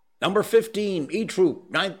 "No. 15, E Troop,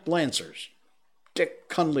 9th Lancers. Dick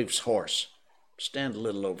Cunliffe's horse. Stand a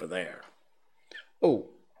little over there." "Oh,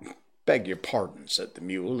 beg your pardon," said the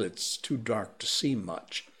mule. "It's too dark to see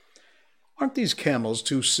much. Aren't these camels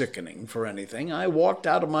too sickening for anything? I walked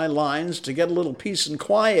out of my lines to get a little peace and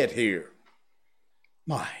quiet here."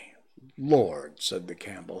 "My Lord," said the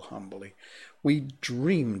camel humbly, "we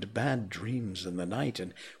dreamed bad dreams in the night,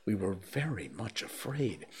 and we were very much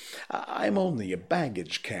afraid. I'm only a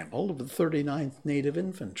baggage camel of the 39th Native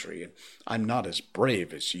Infantry, and I'm not as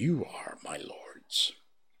brave as you are, my lords."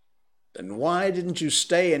 "Then why didn't you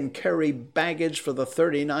stay and carry baggage for the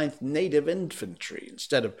 39th Native Infantry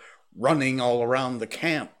instead of running all around the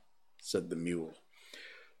camp?" said the mule.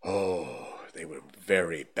 "Oh, they were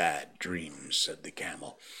very bad dreams," said the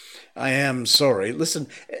camel. "I am sorry. Listen,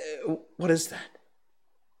 what is that?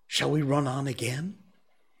 Shall we run on again?"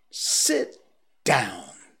 "Sit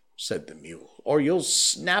down," said the mule, "or you'll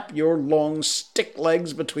snap your long stick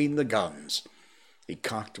legs between the guns." He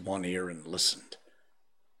cocked one ear and listened.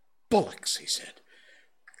 "Bullocks," he said.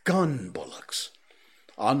 "Gun bullocks.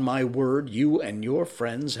 On my word, you and your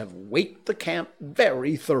friends have waked the camp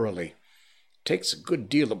very thoroughly. Takes a good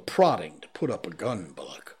deal of prodding to put up a gun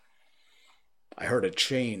bullock." I heard a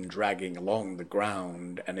chain dragging along the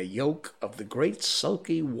ground and a yoke of the great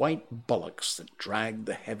sulky white bullocks that drag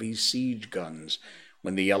the heavy siege guns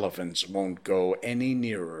when the elephants won't go any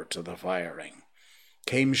nearer to the firing,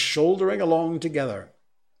 came shouldering along together.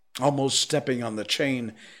 Almost stepping on the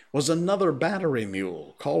chain was another battery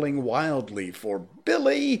mule, calling wildly for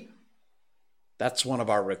 "Billy." "That's one of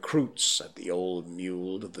our recruits," said the old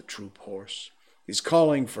mule to the troop horse. "He's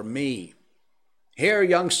calling for me. Here,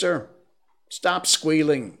 youngster, stop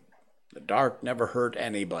squealing. The dart never hurt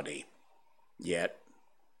anybody. Yet."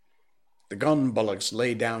 The gun bullocks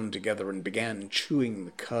lay down together and began chewing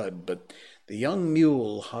the cud, but the young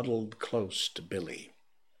mule huddled close to Billy.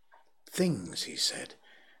 "Things," he said,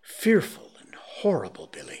 "fearful and horrible,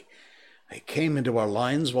 Billy. They came into our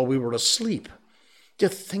lines while we were asleep. Do you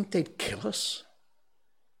think they'd kill us?"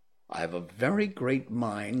 "I've a very great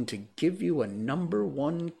mind to give you a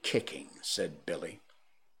 #1 kicking," said Billy.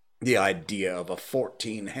 "The idea of a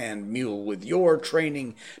 14-hand mule with your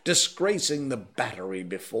training disgracing the battery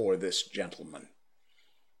before this gentleman."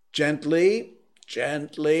 "Gently,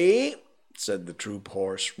 gently," said the troop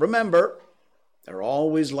horse. "Remember, they're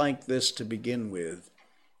always like this to begin with.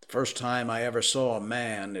 The first time I ever saw a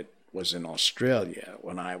man, it was in Australia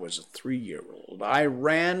when I was a 3-year-old. I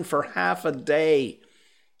ran for half a day,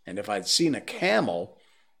 and if I'd seen a camel,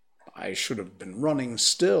 I should have been running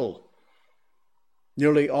still."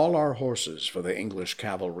 Nearly all our horses for the English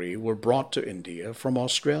cavalry were brought to India from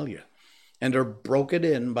Australia, and are broken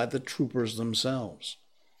in by the troopers themselves.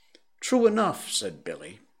 "True enough," said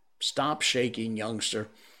Billy. "Stop shaking, youngster.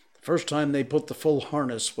 The first time they put the full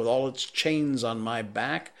harness with all its chains on my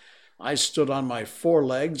back, I stood on my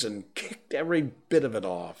forelegs and kicked every bit of it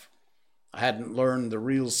off. I hadn't learned the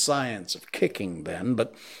real science of kicking then,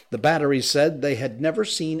 but the battery said they had never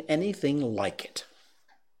seen anything like it.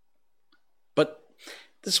 But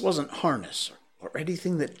this wasn't harness or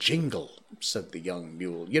anything that jingled," said the young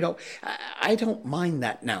mule. "You know, I don't mind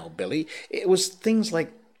that now, Billy. It was things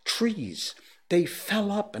like trees. They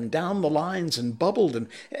fell up and down the lines and bubbled,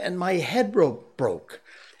 and my head rope broke.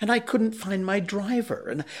 And I couldn't find my driver,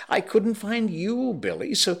 and I couldn't find you,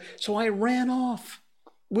 Billy, so I ran off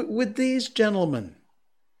with these gentlemen."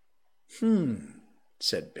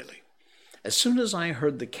 Said Billy. "As soon as I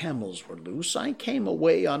heard the camels were loose, I came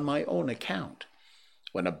away on my own account.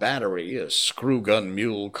 When a battery, a screw-gun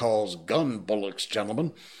mule, calls gun bullocks,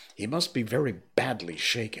 gentlemen, he must be very badly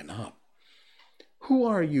shaken up. Who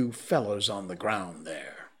are you fellows on the ground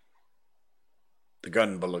there?" The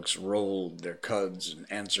gun bullocks rolled their cuds and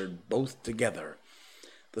answered both together,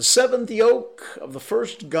 "The 7th yoke of the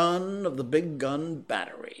 1st gun of the big gun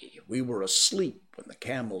battery. We were asleep when the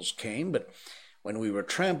camels came, but when we were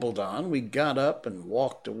trampled on, we got up and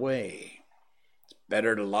walked away.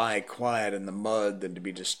 Better to lie quiet in the mud than to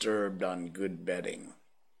be disturbed on good bedding.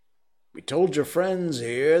 We told your friends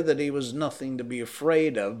here that he was nothing to be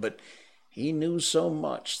afraid of, but he knew so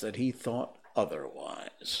much that he thought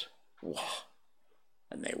otherwise. Wah!"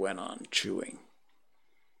 And they went on chewing.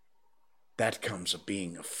 "That comes of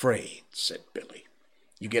being afraid," said Billy.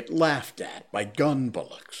 "You get laughed at by gun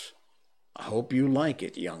bullocks. I hope you like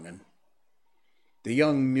it, young'un." The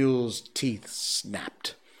young mule's teeth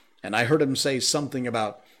snapped, and I heard him say something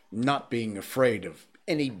about not being afraid of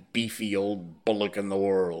any beefy old bullock in the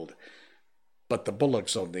world. But the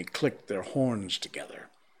bullocks only clicked their horns together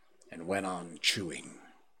and went on chewing.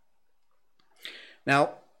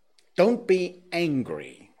 "Now, don't be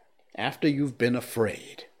angry after you've been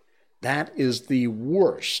afraid. That is the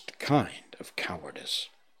worst kind of cowardice,"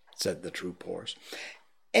 said the troop horse.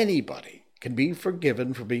 "Anybody can be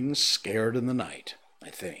forgiven for being scared in the night, I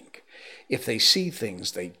think, if they see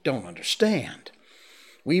things they don't understand.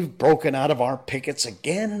 We've broken out of our pickets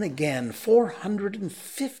again and again,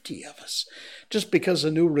 450 of us, just because a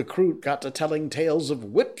new recruit got to telling tales of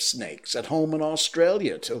whip snakes at home in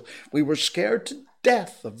Australia till we were scared to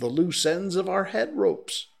death of the loose ends of our head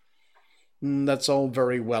ropes." "That's all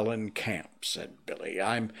very well in camp," said Billy.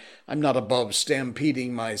 I'm not above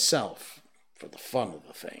stampeding myself for the fun of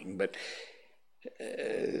the thing, but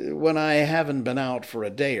when I haven't been out for a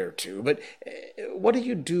day or two. But what do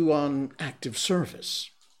you do on active service?"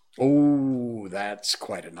 "Oh, that's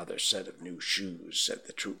quite another set of new shoes," said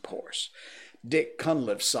the troop horse. "Dick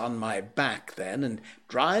Cunliffe's on my back then and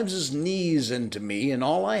drives his knees into me, and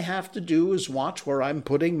all I have to do is watch where I'm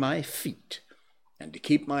putting my feet, and to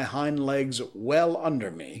keep my hind legs well under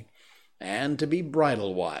me, and to be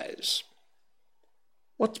bridle-wise."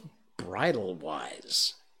 "What's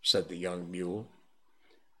bridle-wise?" said the young mule.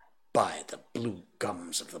 "By the blue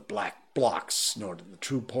gums of the black blocks," snorted the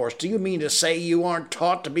troop horse, "do you mean to say you aren't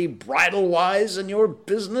taught to be bridle-wise in your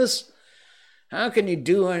business? How can you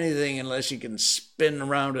do anything unless you can spin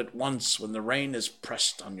round at once when the rein is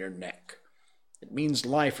pressed on your neck? It means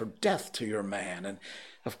life or death to your man, and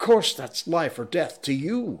of course that's life or death to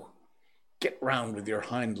you. Get round with your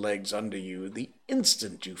hind legs under you the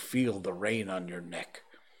instant you feel the rein on your neck.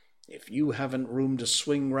 If you haven't room to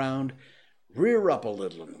swing round, Rear up a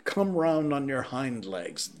little and come round on your hind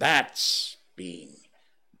legs. That's being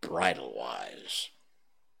bridle-wise."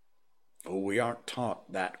 "Oh, we aren't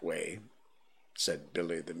taught that way," said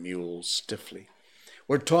Billy the mule stiffly.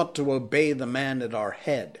 "We're taught to obey the man at our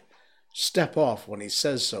head. Step off when he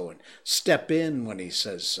says so, and step in when he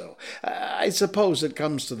says so. I suppose it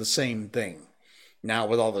comes to the same thing. Now,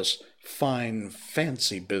 with all this fine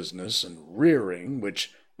fancy business and rearing,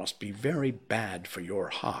 which must be very bad for your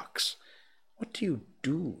hocks, what do you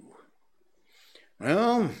do?"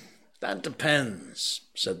 "Well, that depends,"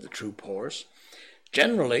 said the troop horse.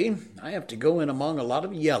 "Generally, I have to go in among a lot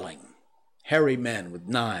of yelling, hairy men with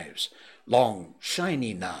knives, long,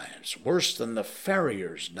 shiny knives, worse than the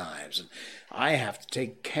farrier's knives, and I have to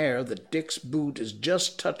take care that Dick's boot is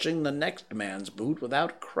just touching the next man's boot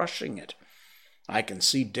without crushing it. I can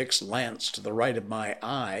see Dick's lance to the right of my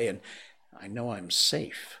eye, and I know I'm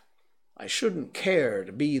safe. I shouldn't care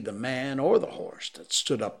to be the man or the horse that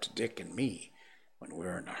stood up to Dick and me when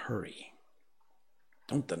we're in a hurry."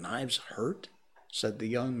 "Don't the knives hurt?" said the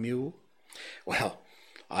young mule. "Well,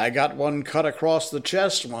 I got one cut across the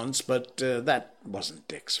chest once, but that wasn't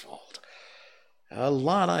Dick's fault. A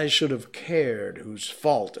lot I should have cared whose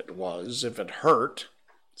fault it was if it hurt,"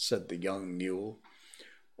 said the young mule.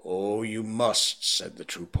 "Oh, you must," said the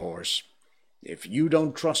troop horse. "If you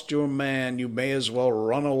don't trust your man, you may as well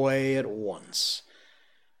run away at once.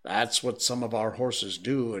 That's what some of our horses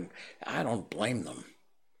do, and I don't blame them.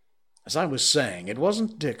 As I was saying, it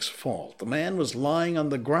wasn't Dick's fault. The man was lying on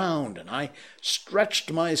the ground, and I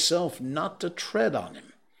stretched myself not to tread on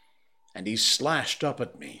him, and he slashed up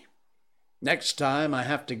at me. Next time I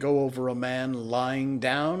have to go over a man lying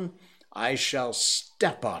down, I shall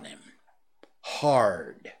step on him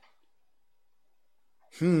hard."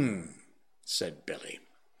 Said Billy.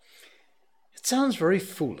 "It sounds very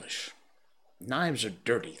foolish. Knives are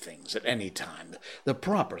dirty things at any time. The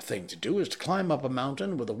proper thing to do is to climb up a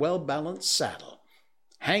mountain with a well-balanced saddle.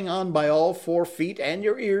 Hang on by all 4 feet and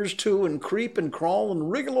your ears too, and creep and crawl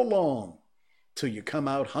and wriggle along till you come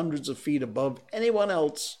out hundreds of feet above anyone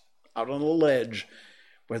else, out on a ledge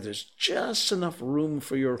where there's just enough room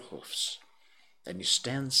for your hoofs. Then you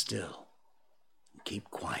stand still and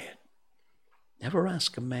keep quiet. Never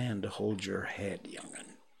ask a man to hold your head,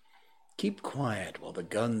 young'un. Keep quiet while the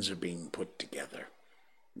guns are being put together.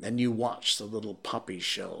 Then you watch the little poppy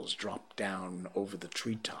shells drop down over the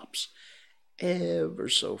treetops, ever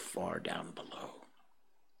so far down below."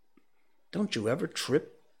 "Don't you ever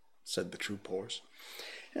trip?" said the troop horse.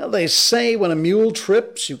 "Well, they say when a mule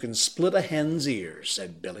trips, you can split a hen's ear,"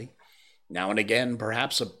 said Billy. "Now and again,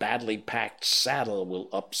 perhaps a badly packed saddle will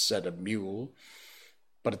upset a mule,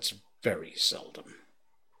 but it's very seldom.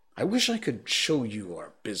 I wish I could show you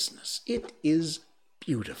our business. It is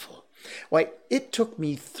beautiful. Why, it took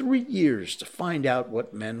me 3 years to find out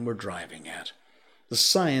what men were driving at. The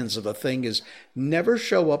science of the thing is never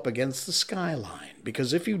show up against the skyline,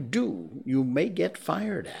 because if you do, you may get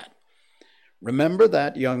fired at. Remember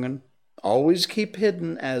that, young'un. Always keep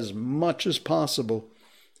hidden as much as possible,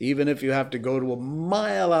 even if you have to go to a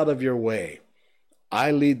mile out of your way.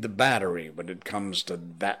 I lead the battery when it comes to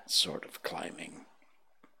that sort of climbing."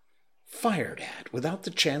 "Fired at without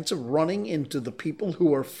the chance of running into the people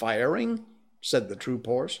who are firing?" said the troop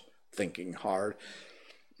horse, thinking hard.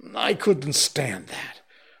 "I couldn't stand that.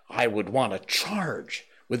 I would want a charge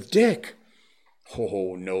with Dick."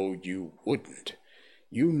 "Oh, no, you wouldn't.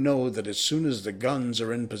 You know that as soon as the guns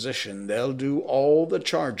are in position, they'll do all the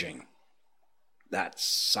charging. That's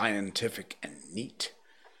scientific and neat.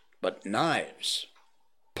 But knives,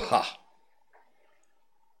 pah!"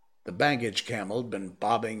 The baggage camel had been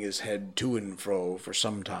bobbing his head to and fro for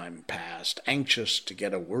some time past, anxious to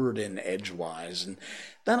get a word in edgewise, and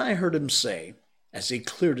then I heard him say, as he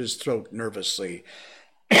cleared his throat nervously,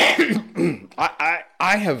 I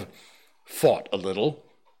have fought a little,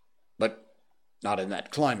 but not in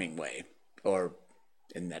that climbing way, or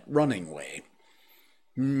in that running way."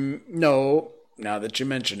 "No, now that you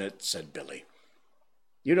mention it," said Billy.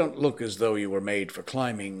 "You don't look as though you were made for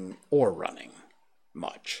climbing or running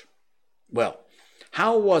much. Well,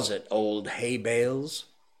 how was it, old hay bales?"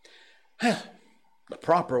 "The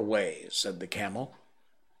proper way," said the camel.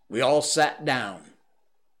 "We all sat down."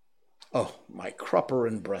 "Oh, my crupper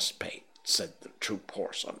and breastplate," said the troop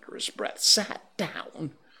horse under his breath. "Sat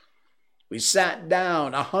down?" "We sat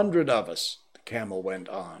down, 100 of us," the camel went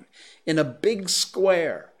on, "in a big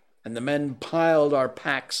square, and the men piled our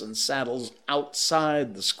packs and saddles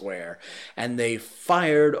outside the square, and they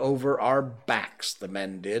fired over our backs, the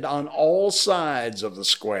men did, on all sides of the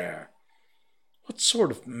square." "What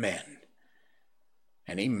sort of men?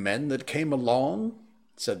 Any men that came along?"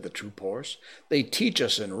 said the troop horse. "They teach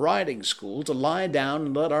us in riding school to lie down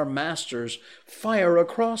and let our masters fire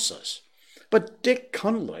across us. But Dick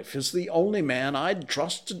Cunliffe is the only man I'd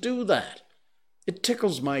trust to do that. It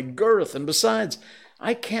tickles my girth, and besides,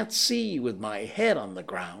 I can't see with my head on the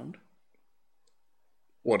ground."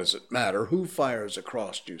 "What does it matter who fires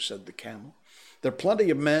across you?" said the camel. "There are plenty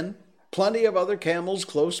of men, plenty of other camels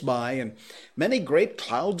close by, and many great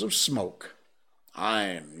clouds of smoke.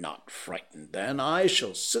 I'm not frightened then. I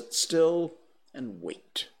shall sit still and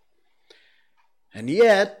wait." "And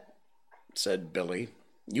yet," said Billy,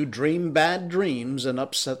 "you dream bad dreams and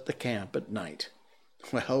upset the camp at night.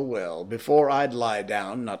 Well, well, before I'd lie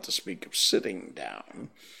down, not to speak of sitting down,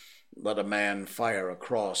 let a man fire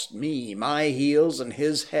across me, my heels and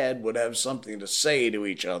his head would have something to say to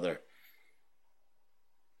each other.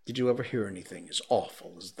 Did you ever hear anything as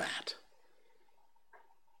awful as that?"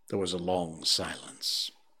 There was a long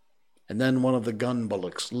silence, and then one of the gun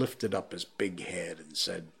bullocks lifted up his big head and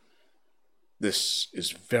said, "This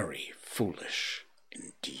is very foolish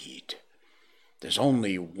indeed. There's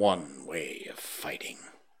only one way of fighting."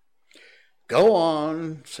 "Go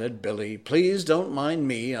on," said Billy. "Please don't mind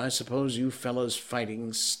me. I suppose you fellows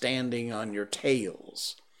fighting standing on your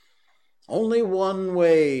tails." "Only one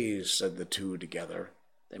way," said the two together.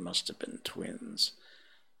 They must have been twins.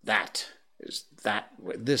 This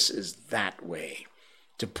is that way.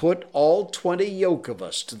 To put all 20 yoke of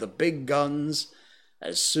us to the big guns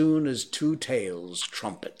as soon as Two Tails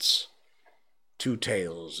trumpets. Two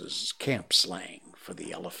Tails is camp slang for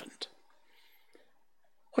the elephant.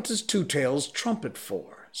 "What does Two Tails trumpet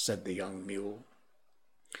for?" said the young mule.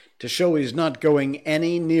 "To show he's not going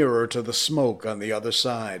any nearer to the smoke on the other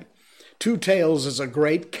side. Two Tails is a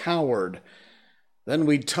great coward. Then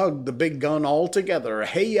we tug the big gun all together.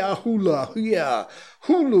 Hey-ya, hula, hoo-ya,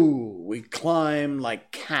 hulu. We climb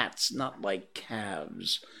like cats, not like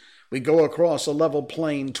calves. We go across a level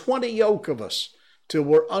plain, 20 yoke of us, till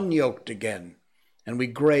we're unyoked again. And we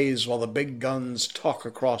graze while the big guns talk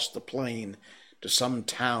across the plain to some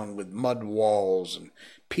town with mud walls, and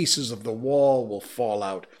pieces of the wall will fall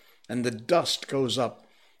out, and the dust goes up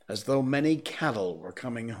as though many cattle were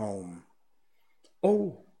coming home."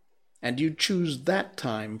 "Oh, and you choose that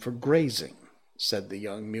time for grazing," said the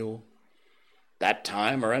young mule. "That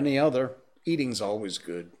time or any other. Eating's always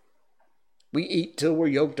good. We eat till we're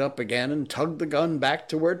yoked up again and tug the gun back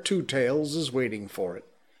to where Two Tails is waiting for it.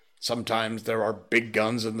 Sometimes there are big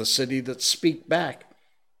guns in the city that speak back,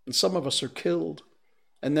 and some of us are killed.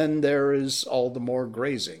 And then there is all the more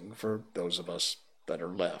grazing for those of us that are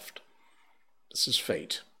left. This is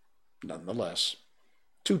fate. Nonetheless,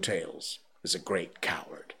 Two Tails is a great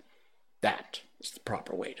coward. That is the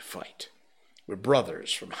proper way to fight. We're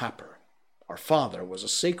brothers from Happer. Our father was a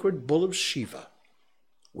sacred bull of Shiva.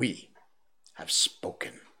 We have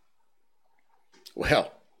spoken."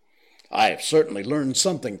 "Well, I have certainly learned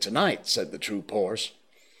something tonight," said the troop horse.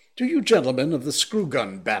 "Do you gentlemen of the screw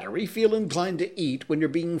gun battery feel inclined to eat when you're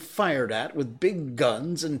being fired at with big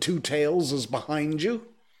guns and Two Tails is behind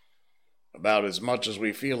you?" "About as much as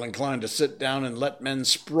we feel inclined to sit down and let men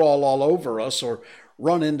sprawl all over us or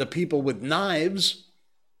run into people with knives."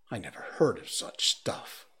 "I never heard of such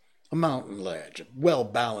stuff. A mountain ledge, a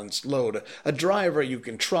well-balanced load, a driver you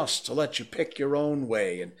can trust to let you pick your own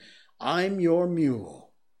way, and I'm your mule.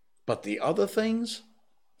 But the other things?"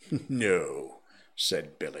 "No,"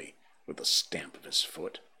 said Billy, with a stamp of his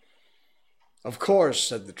foot. "Of course,"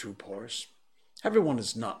 said the troop horse. "Everyone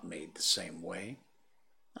is not made the same way.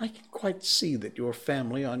 I can quite see that your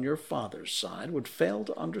family on your father's side would fail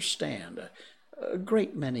to understand a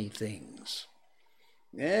great many things."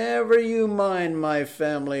 "Never you mind my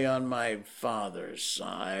family on my father's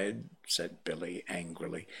side," said Billy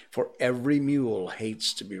angrily, for every mule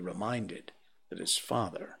hates to be reminded that his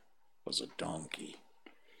father was a donkey.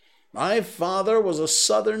 "My father was a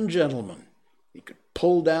Southern gentleman. He could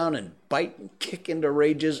pull down and bite and kick into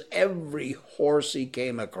rages every horse he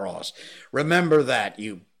came across. Remember that,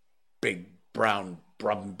 you big brown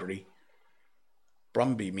Brumby."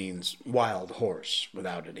 Brumby means wild horse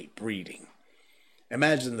without any breeding.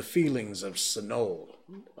 Imagine the feelings of Sinole,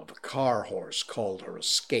 of a car horse called her a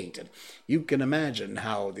skate, and you can imagine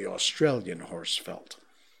how the Australian horse felt.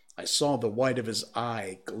 I saw the white of his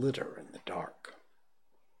eye glitter in the dark.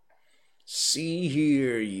 "See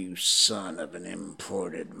here, you son of an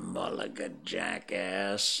imported Mulliga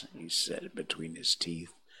jackass," he said between his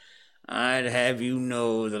teeth. "I'd have you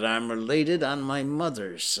know that I'm related on my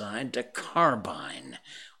mother's side to Carbine,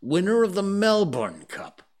 winner of the Melbourne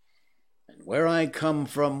Cup. And where I come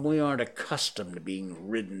from, we aren't accustomed to being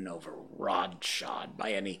ridden over rod-shod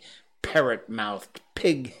by any parrot-mouthed,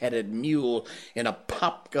 pig-headed mule in a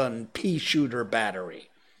pop-gun pea-shooter battery.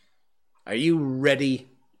 Are you ready?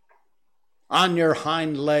 On your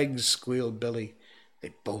hind legs, squealed Billy.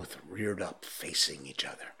 They both reared up, facing each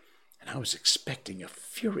other, and I was expecting a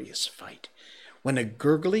furious fight when a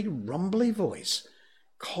gurgly, rumbly voice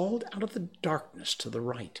called out of the darkness to the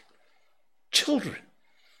right. Children,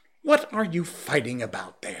 what are you fighting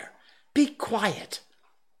about there? Be quiet.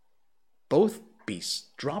 Both beasts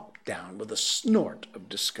dropped down with a snort of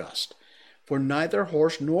disgust, for neither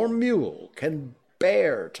horse nor mule can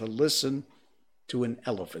bear to listen to an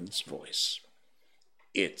elephant's voice.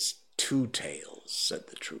 It's Two Tails, said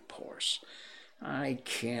the troop horse. I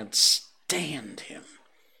can't stand him.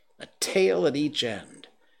 A tail at each end.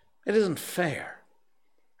 It isn't fair.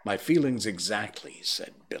 My feelings exactly,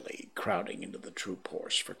 said Billy, crowding into the troop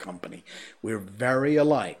horse for company. We're very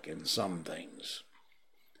alike in some things.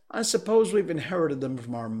 I suppose we've inherited them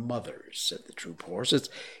from our mothers, said the troop horse.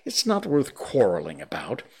 It's not worth quarreling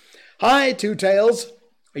about. Hi, Two Tails.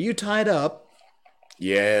 Are you tied up?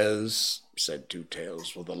 Yes, said Two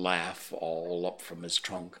Tails with a laugh all up from his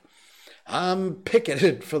trunk. I'm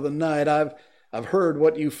picketed for the night. I've heard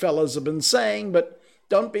what you fellas have been saying, but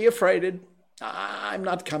don't be afraid. I'm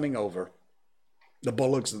not coming over. The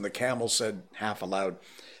bullocks and the camels said half aloud,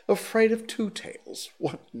 Afraid of Two Tails?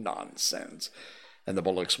 What nonsense. And the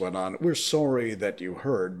bullocks went on, We're sorry that you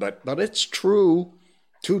heard, but it's true.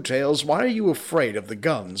 Two Tails, why are you afraid of the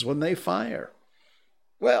guns when they fire?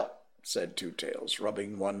 Well, said Two Tails,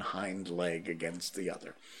 rubbing one hind leg against the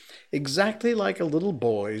other, exactly like a little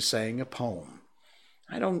boy saying a poem.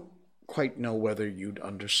 I don't quite know whether you'd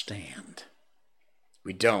understand.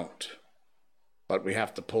 We don't, but we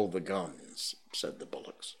have to pull the guns, said the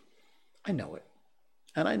bullocks. I know it,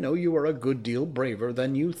 and I know you are a good deal braver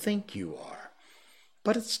than you think you are.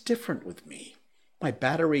 But it's different with me. My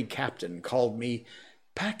battery captain called me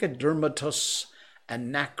pachydermatous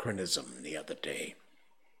anachronism the other day.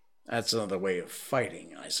 That's another way of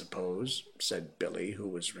fighting, I suppose, said Billy, who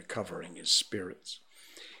was recovering his spirits.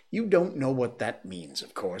 You don't know what that means,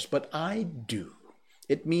 of course, but I do.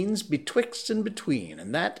 It means betwixt and between,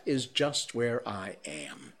 and that is just where I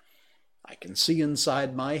am. I can see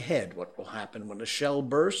inside my head what will happen when a shell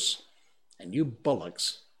bursts, and you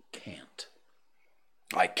bullocks can't.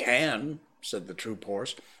 I can, said the troop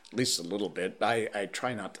horse, at least a little bit. I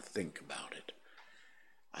try not to think about it.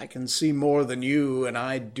 I can see more than you, and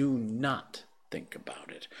I do not think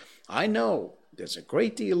about it. I know there's a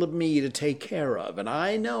great deal of me to take care of, and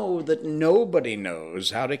I know that nobody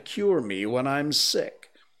knows how to cure me when I'm sick.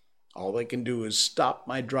 All they can do is stop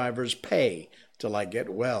my driver's pay till I get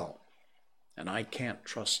well, and I can't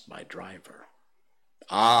trust my driver.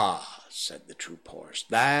 Ah, said the troop horse,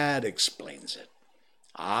 that explains it.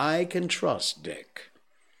 I can trust Dick.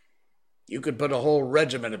 You could put a whole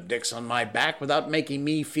regiment of Dicks on my back without making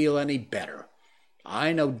me feel any better.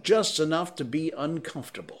 I know just enough to be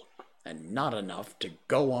uncomfortable, and not enough to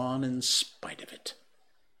go on in spite of it.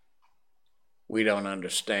 We don't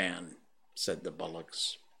understand, said the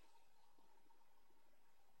bullocks.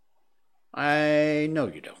 I know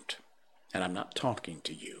you don't, and I'm not talking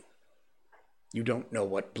to you. You don't know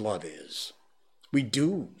what blood is. We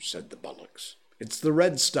do, said the bullocks. It's the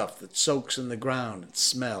red stuff that soaks in the ground and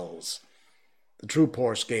smells. The troop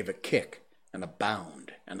horse gave a kick and a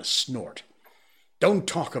bound and a snort. Don't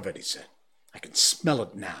talk of it, he said. I can smell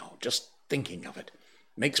it now, just thinking of it.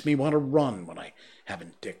 Makes me want to run when I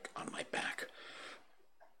haven't Dick on my back.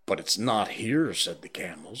 But it's not here, said the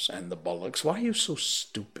camels and the bullocks. Why are you so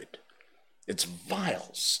stupid? It's vile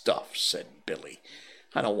stuff, said Billy.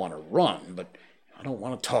 I don't want to run, but I don't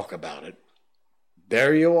want to talk about it.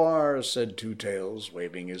 There you are, said Two Tails,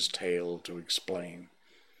 waving his tail to explain.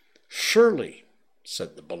 Surely,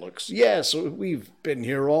 said the bullocks. Yes, we've been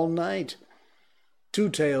here all night. Two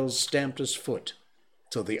Tails stamped his foot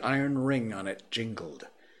till the iron ring on it jingled.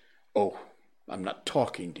 Oh, I'm not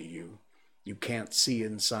talking to you. You can't see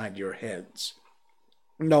inside your heads.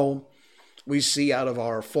 No, we see out of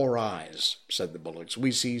our 4 eyes, said the bullocks.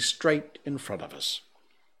 We see straight in front of us.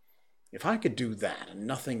 If I could do that and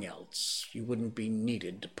nothing else, you wouldn't be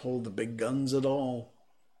needed to pull the big guns at all.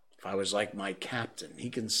 If I was like my captain, he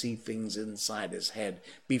can see things inside his head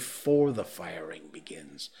before the firing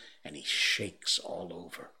begins, and he shakes all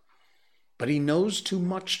over. But he knows too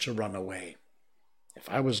much to run away. If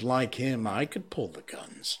I was like him, I could pull the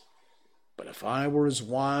guns. But if I were as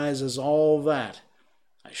wise as all that,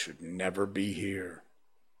 I should never be here.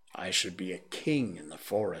 I should be a king in the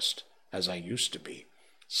forest, as I used to be,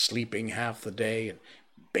 sleeping half the day and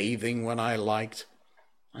bathing when I liked.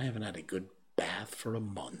 I haven't had a good bath for a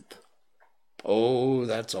month. "Oh,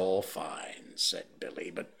 that's all fine," said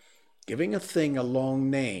Billy, "but giving a thing a long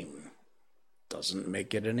name doesn't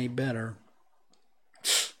make it any better."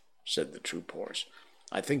 Said the troop horse.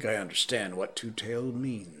 "I think I understand what Two-Tails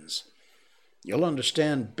means." "You'll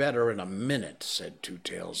understand better in a minute," said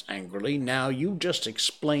Two-Tails angrily. "Now you just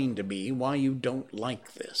explain to me why you don't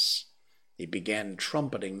like this." He began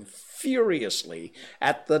trumpeting furiously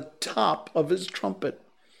at the top of his trumpet.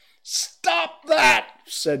 "Stop that!"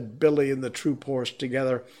 said Billy and the troop horse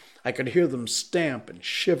together. I could hear them stamp and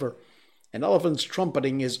shiver. An elephant's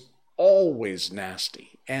trumpeting is always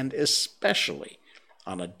nasty, and especially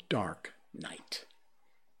on a dark night.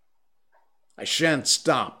 "I shan't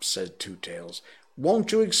stop," said Two-Tails.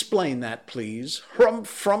 "Won't you explain that, please? Hrumph,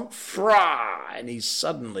 frump, fra!" And he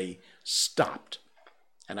suddenly stopped,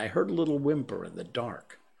 and I heard a little whimper in the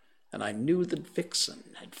dark, and I knew that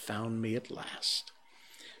Vixen had found me at last.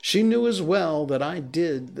 She knew as well that I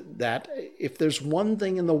did that if there's one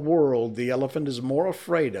thing in the world the elephant is more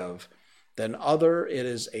afraid of than other, it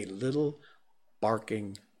is a little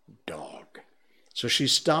barking dog. So she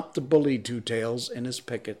stopped to bully Two-Tails in his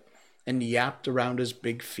picket and yapped around his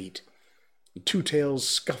big feet. Two-Tails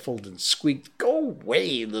scuffled and squeaked. "Go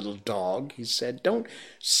away, little dog," he said. "Don't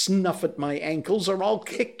snuff at my ankles or I'll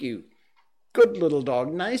kick you." "Good little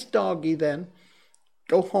dog. Nice doggy, then.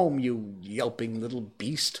 Go home, you yelping little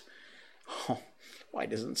beast. Oh, why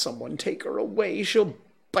doesn't someone take her away? She'll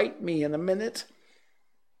bite me in a minute."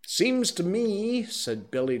 "Seems to me,"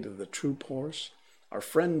 said Billy to the troop horse, "our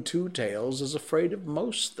friend Two-Tails is afraid of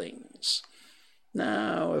most things.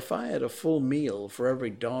 Now, if I had a full meal for every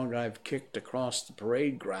dog I've kicked across the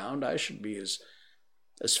parade ground, I should be as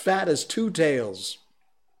fat as Two-Tails."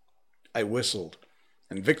 I whistled,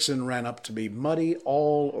 and Vixen ran up to me muddy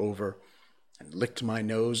all over, and licked my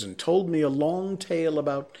nose and told me a long tale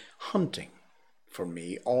about hunting for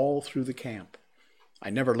me all through the camp. I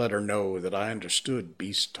never let her know that I understood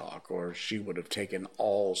beast talk, or she would have taken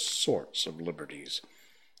all sorts of liberties.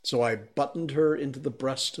 So I buttoned her into the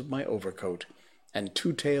breast of my overcoat, and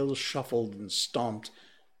Two-Tails shuffled and stomped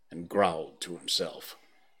and growled to himself.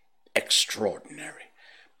 "Extraordinary,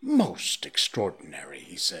 most extraordinary,"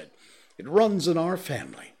 he said. "It runs in our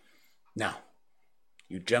family. Now,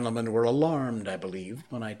 you gentlemen were alarmed, I believe,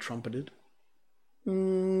 when I trumpeted."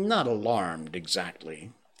 "Not alarmed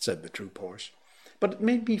exactly," said the troop horse, "but it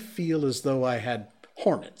made me feel as though I had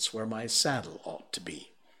hornets where my saddle ought to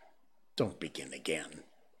be. Don't begin again."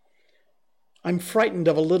 "I'm frightened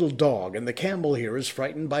of a little dog, and the Campbell here is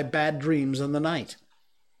frightened by bad dreams in the night.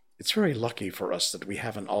 It's very lucky for us that we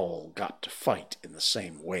haven't all got to fight in the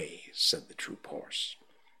same way," said the troop horse.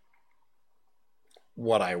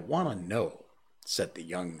 "What I want to know," said the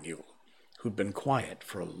young mule, who'd been quiet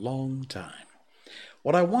for a long time,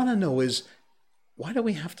 "what I want to know is, why do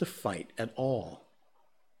we have to fight at all?"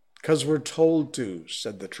 "'Cause we're told to,"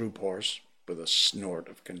 said the troop horse, with a snort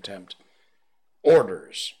of contempt.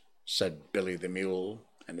 "Orders," said Billy the mule,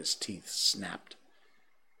 and his teeth snapped.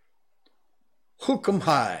 "Hook-'em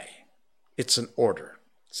high." "It's an order,"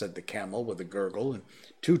 said the camel with a gurgle, and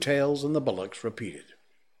Two-Tails and the bullocks repeated,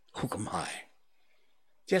 "Hook-'em high."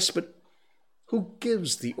 "Yes, but who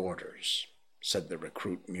gives the orders?" said the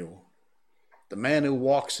recruit mule. "The man who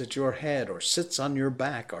walks at your head, or sits on your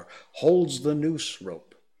back, or holds the noose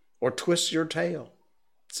rope, or twists your tail,"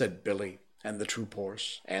 said Billy and the troop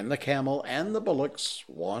horse, and the camel, and the bullocks,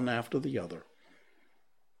 one after the other.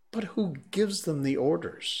 "But who gives them the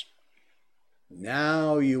orders?"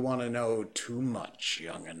 "Now you want to know too much,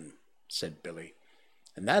 young'un," said Billy,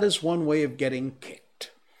 "and that is one way of getting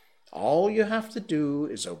kicked. All you have to do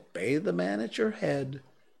is obey the man at your head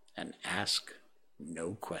and ask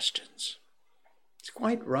no questions." "It's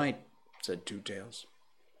quite right," said Two-Tails.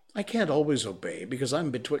 "I can't always obey because I'm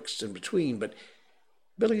betwixt and between, but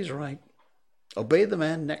Billy's right. Obey the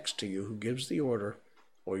man next to you who gives the order,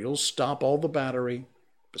 or you'll stop all the battery,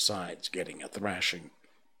 besides getting a thrashing."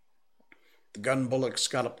 The gun bullocks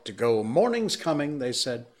got up to go. "Morning's coming," they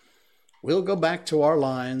said. "We'll go back to our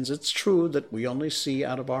lines. It's true that we only see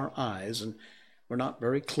out of our eyes, and we're not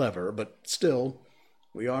very clever, but still,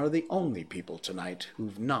 we are the only people tonight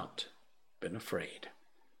who've not been afraid.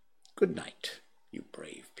 Good night, you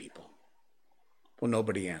brave people." Well,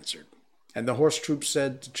 nobody answered, and the horse troop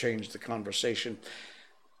said, to change the conversation,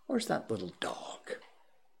 "Where's that little dog?"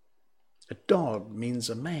 "A dog means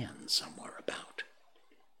a man somewhere about."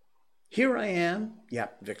 "Here I am,"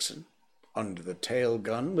 yapped Vixen, "under the tail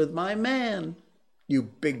gun with my man. You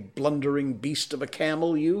big blundering beast of a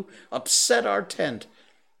camel, you upset our tent.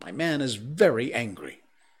 My man is very angry."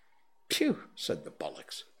 "Phew," said the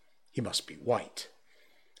bullocks. "He must be white."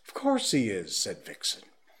 "Of course he is," said Vixen.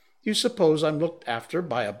 You suppose I'm looked after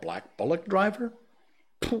by a black bullock driver?"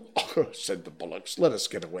 "Pooh," said the bullocks. "Let us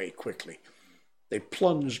get away quickly." They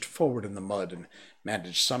plunged forward in the mud and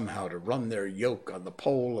managed somehow to run their yoke on the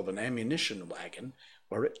pole of an ammunition wagon,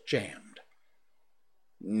 where it jammed.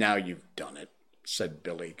 "Now you've done it," said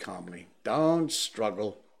Billy calmly. "Don't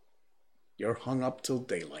struggle. You're hung up till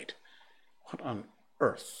daylight. What on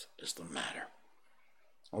earth is the matter?"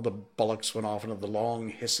 All the bullocks went off into the long,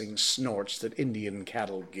 hissing snorts that Indian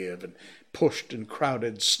cattle give, and pushed and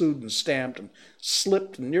crowded, slewed and stamped, and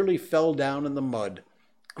slipped and nearly fell down in the mud,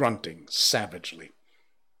 grunting savagely.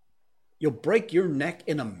 "You'll break your neck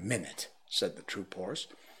in a minute," said the troop horse.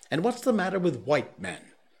 "And what's the matter with white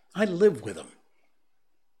men? I live with 'em."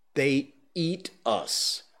 "They eat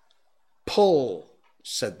us." "Pull,"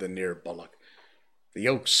 said the near bullock. The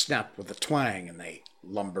yoke snapped with a twang, and they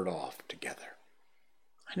lumbered off together.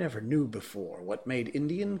 I never knew before what made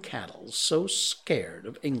Indian cattle so scared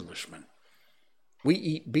of Englishmen. We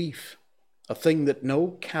eat beef, a thing that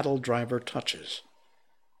no cattle driver touches.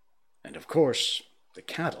 And of course, the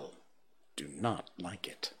cattle do not like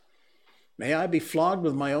it. May I be flogged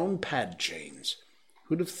with my own pad chains.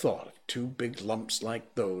 Who'd have thought of two big lumps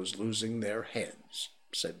like those losing their heads,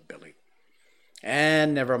 said Billy.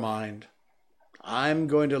 And never mind. I'm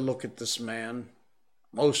going to look at this man.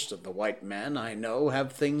 Most of the white men I know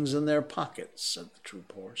have things in their pockets, said the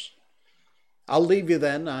troop horse. I'll leave you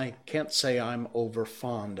then. I can't say I'm over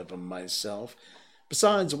fond of 'em myself.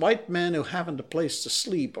 Besides, white men who haven't a place to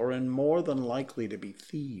sleep are in more than likely to be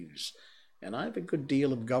thieves, and I've a good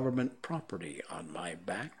deal of government property on my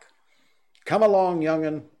back. Come along,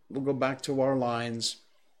 young'un. We'll go back to our lines.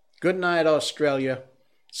 Good night, Australia.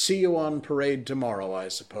 See you on parade tomorrow, I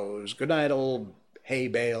suppose. Good night, old hay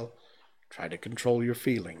bale. Try to control your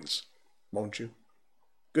feelings, won't you?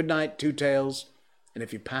 Good night, Two Tails. And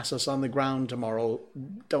if you pass us on the ground tomorrow,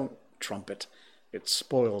 don't trumpet. It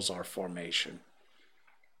spoils our formation.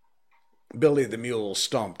 Billy the Mule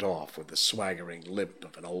stomped off with the swaggering limp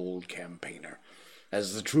of an old campaigner,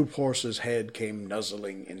 as the troop horse's head came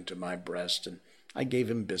nuzzling into my breast, and I gave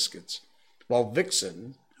him biscuits, while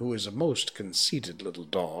Vixen, who is a most conceited little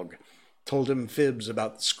dog, told him fibs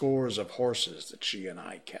about the scores of horses that she and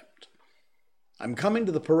I kept. I'm coming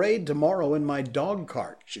to the parade tomorrow in my dog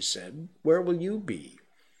cart, she said. Where will you be?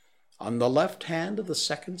 On the left hand of the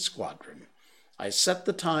second squadron. I set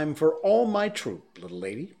the time for all my troop, little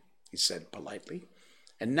lady, he said politely.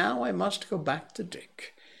 And now I must go back to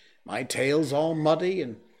Dick. My tail's all muddy,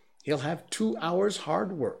 and he'll have 2 hours'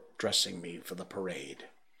 hard work dressing me for the parade.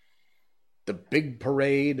 The big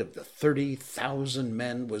parade of the 30,000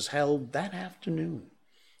 men was held that afternoon,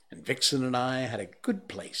 and Vixen and I had a good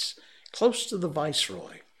place close to the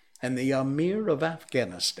Viceroy and the Amir of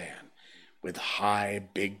Afghanistan, with high,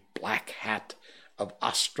 big black hat of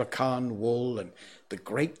Astrakhan wool and the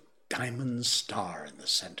great diamond star in the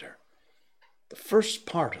center. The first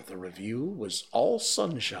part of the review was all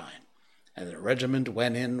sunshine, and the regiment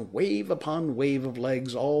went in wave upon wave of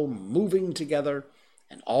legs, all moving together,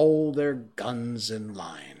 and all their guns in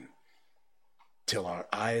line, till our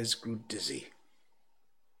eyes grew dizzy.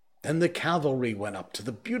 Then the cavalry went up to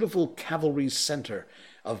the beautiful cavalry center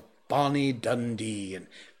of Bonnie Dundee, and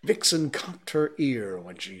Vixen cocked her ear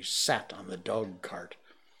when she sat on the dog cart.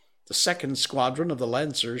 The second squadron of the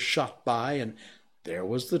Lancers shot by, and there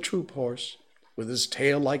was the troop horse, with his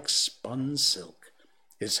tail like spun silk,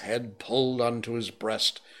 his head pulled onto his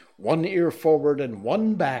breast, one ear forward and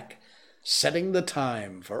one back, setting the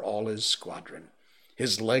time for all his squadron,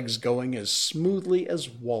 his legs going as smoothly as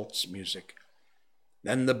waltz music.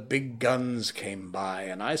 Then the big guns came by,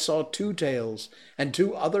 and I saw Two Tails and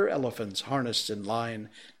 2 other elephants harnessed in line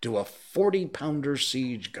to a 40-pounder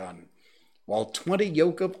siege gun, while 20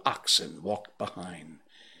 yoke of oxen walked behind.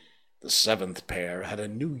 The 7th pair had a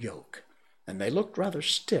new yoke, and they looked rather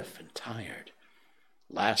stiff and tired.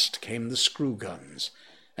 Last came the screw guns,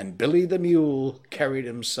 and Billy the Mule carried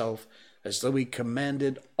himself as though he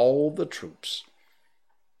commanded all the troops,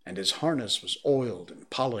 and his harness was oiled and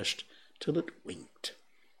polished till it winked.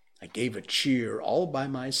 I gave a cheer all by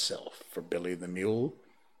myself for Billy the Mule,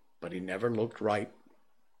 but he never looked right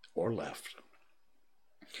or left.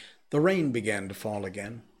 The rain began to fall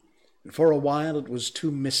again, and for a while it was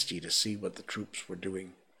too misty to see what the troops were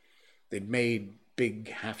doing. They'd made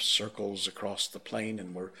big half-circles across the plain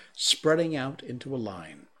and were spreading out into a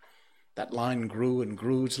line. That line grew and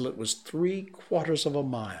grew till it was 3/4 of a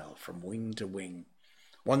mile from wing to wing,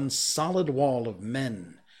 one solid wall of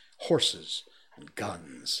men, horses, and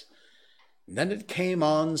guns. And then it came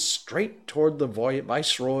on straight toward the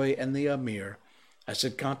Viceroy and the Amir as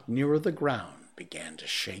it got nearer the ground, began to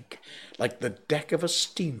shake, like the deck of a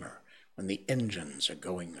steamer when the engines are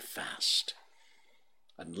going fast.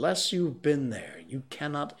 Unless you've been there, you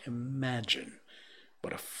cannot imagine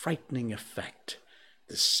what a frightening effect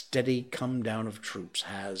the steady come-down of troops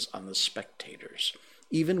has on the spectators,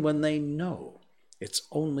 even when they know it's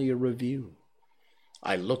only a review.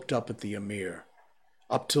 I looked up at the Emir.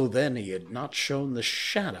 Up till then he had not shown the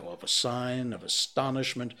shadow of a sign of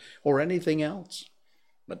astonishment or anything else.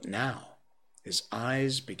 But now his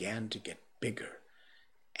eyes began to get bigger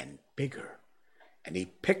and bigger, and he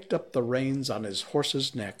picked up the reins on his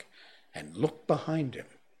horse's neck and looked behind him.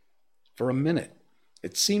 For a minute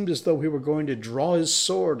it seemed as though he were going to draw his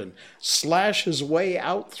sword and slash his way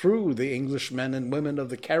out through the Englishmen and women of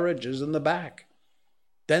the carriages in the back.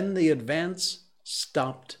 Then the advance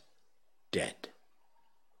stopped dead.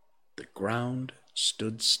 The ground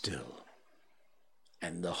stood still,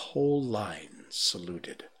 and the whole line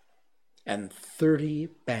saluted, and 30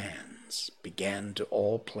 bands began to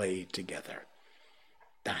all play together.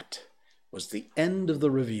 That was the end of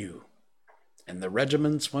the review, and the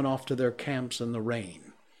regiments went off to their camps in the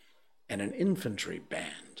rain, and an infantry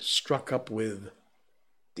band struck up with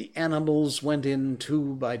 "The animals went in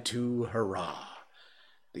 2 by 2, hurrah!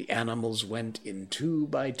 The animals went in 2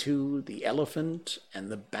 by 2, the elephant and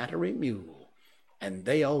the battery mule, and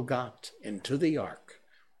they all got into the ark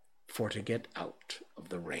for to get out of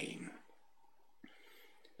the rain."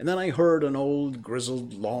 And then I heard an old,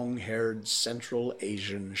 grizzled, long-haired Central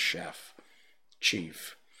Asian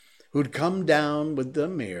chief, who'd come down with the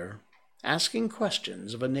Emir, asking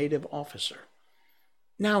questions of a native officer.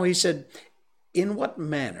 Now, he said, in what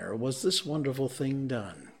manner was this wonderful thing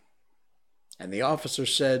done? And the officer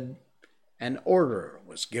said, an order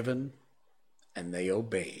was given, and they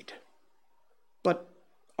obeyed. But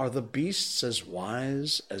are the beasts as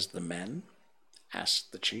wise as the men?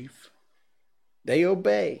 Asked the chief. They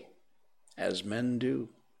obey, as men do.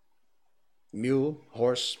 Mule,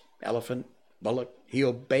 horse, elephant, bullock, he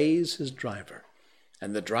obeys his driver,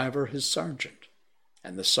 and the driver his sergeant,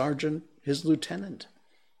 and the sergeant his lieutenant,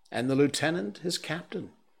 and the lieutenant his captain,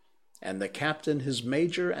 and the captain his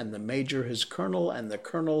major, and the major his colonel, and the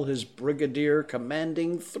colonel his brigadier,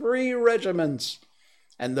 commanding 3 regiments,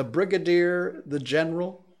 and the brigadier the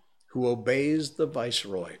general, who obeys the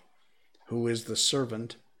viceroy, who is the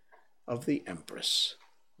servant of the empress.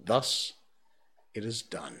 Thus it is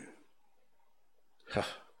done.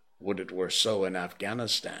 Would it were so in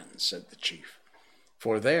Afghanistan, said the chief,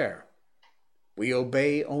 for there we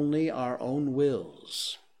obey only our own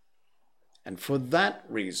wills. And for that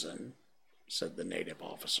reason, said the native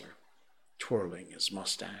officer, twirling his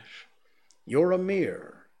mustache, your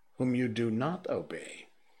Emir, whom you do not obey,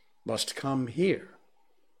 must come here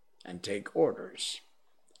and take orders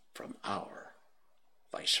from our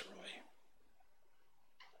viceroy.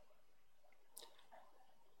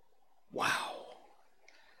 Wow.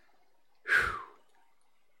 Whew.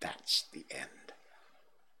 That's the end.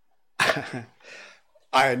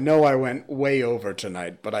 I know I went way over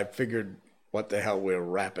tonight, but I figured, what the hell, we'll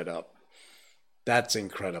wrap it up. That's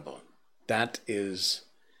incredible. That is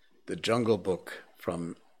The Jungle Book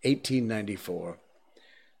from 1894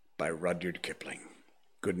 by Rudyard Kipling.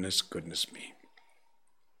 Goodness me.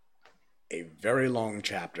 A very long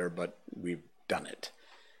chapter, but we've done it.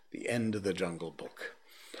 The end of The Jungle Book.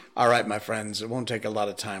 All right, my friends, it won't take a lot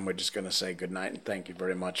of time. We're just going to say goodnight and thank you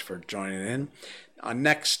very much for joining in.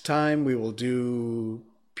 Next time, we will do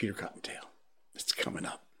Peter Cottontail. It's coming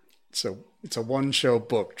up. So it's a one-show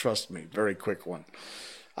book, trust me, very quick one.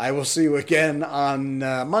 I will see you again on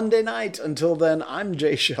Monday night. Until then, I'm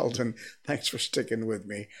Jay Sheldon. Thanks for sticking with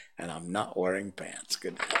me, and I'm not wearing pants.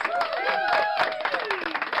 Good night.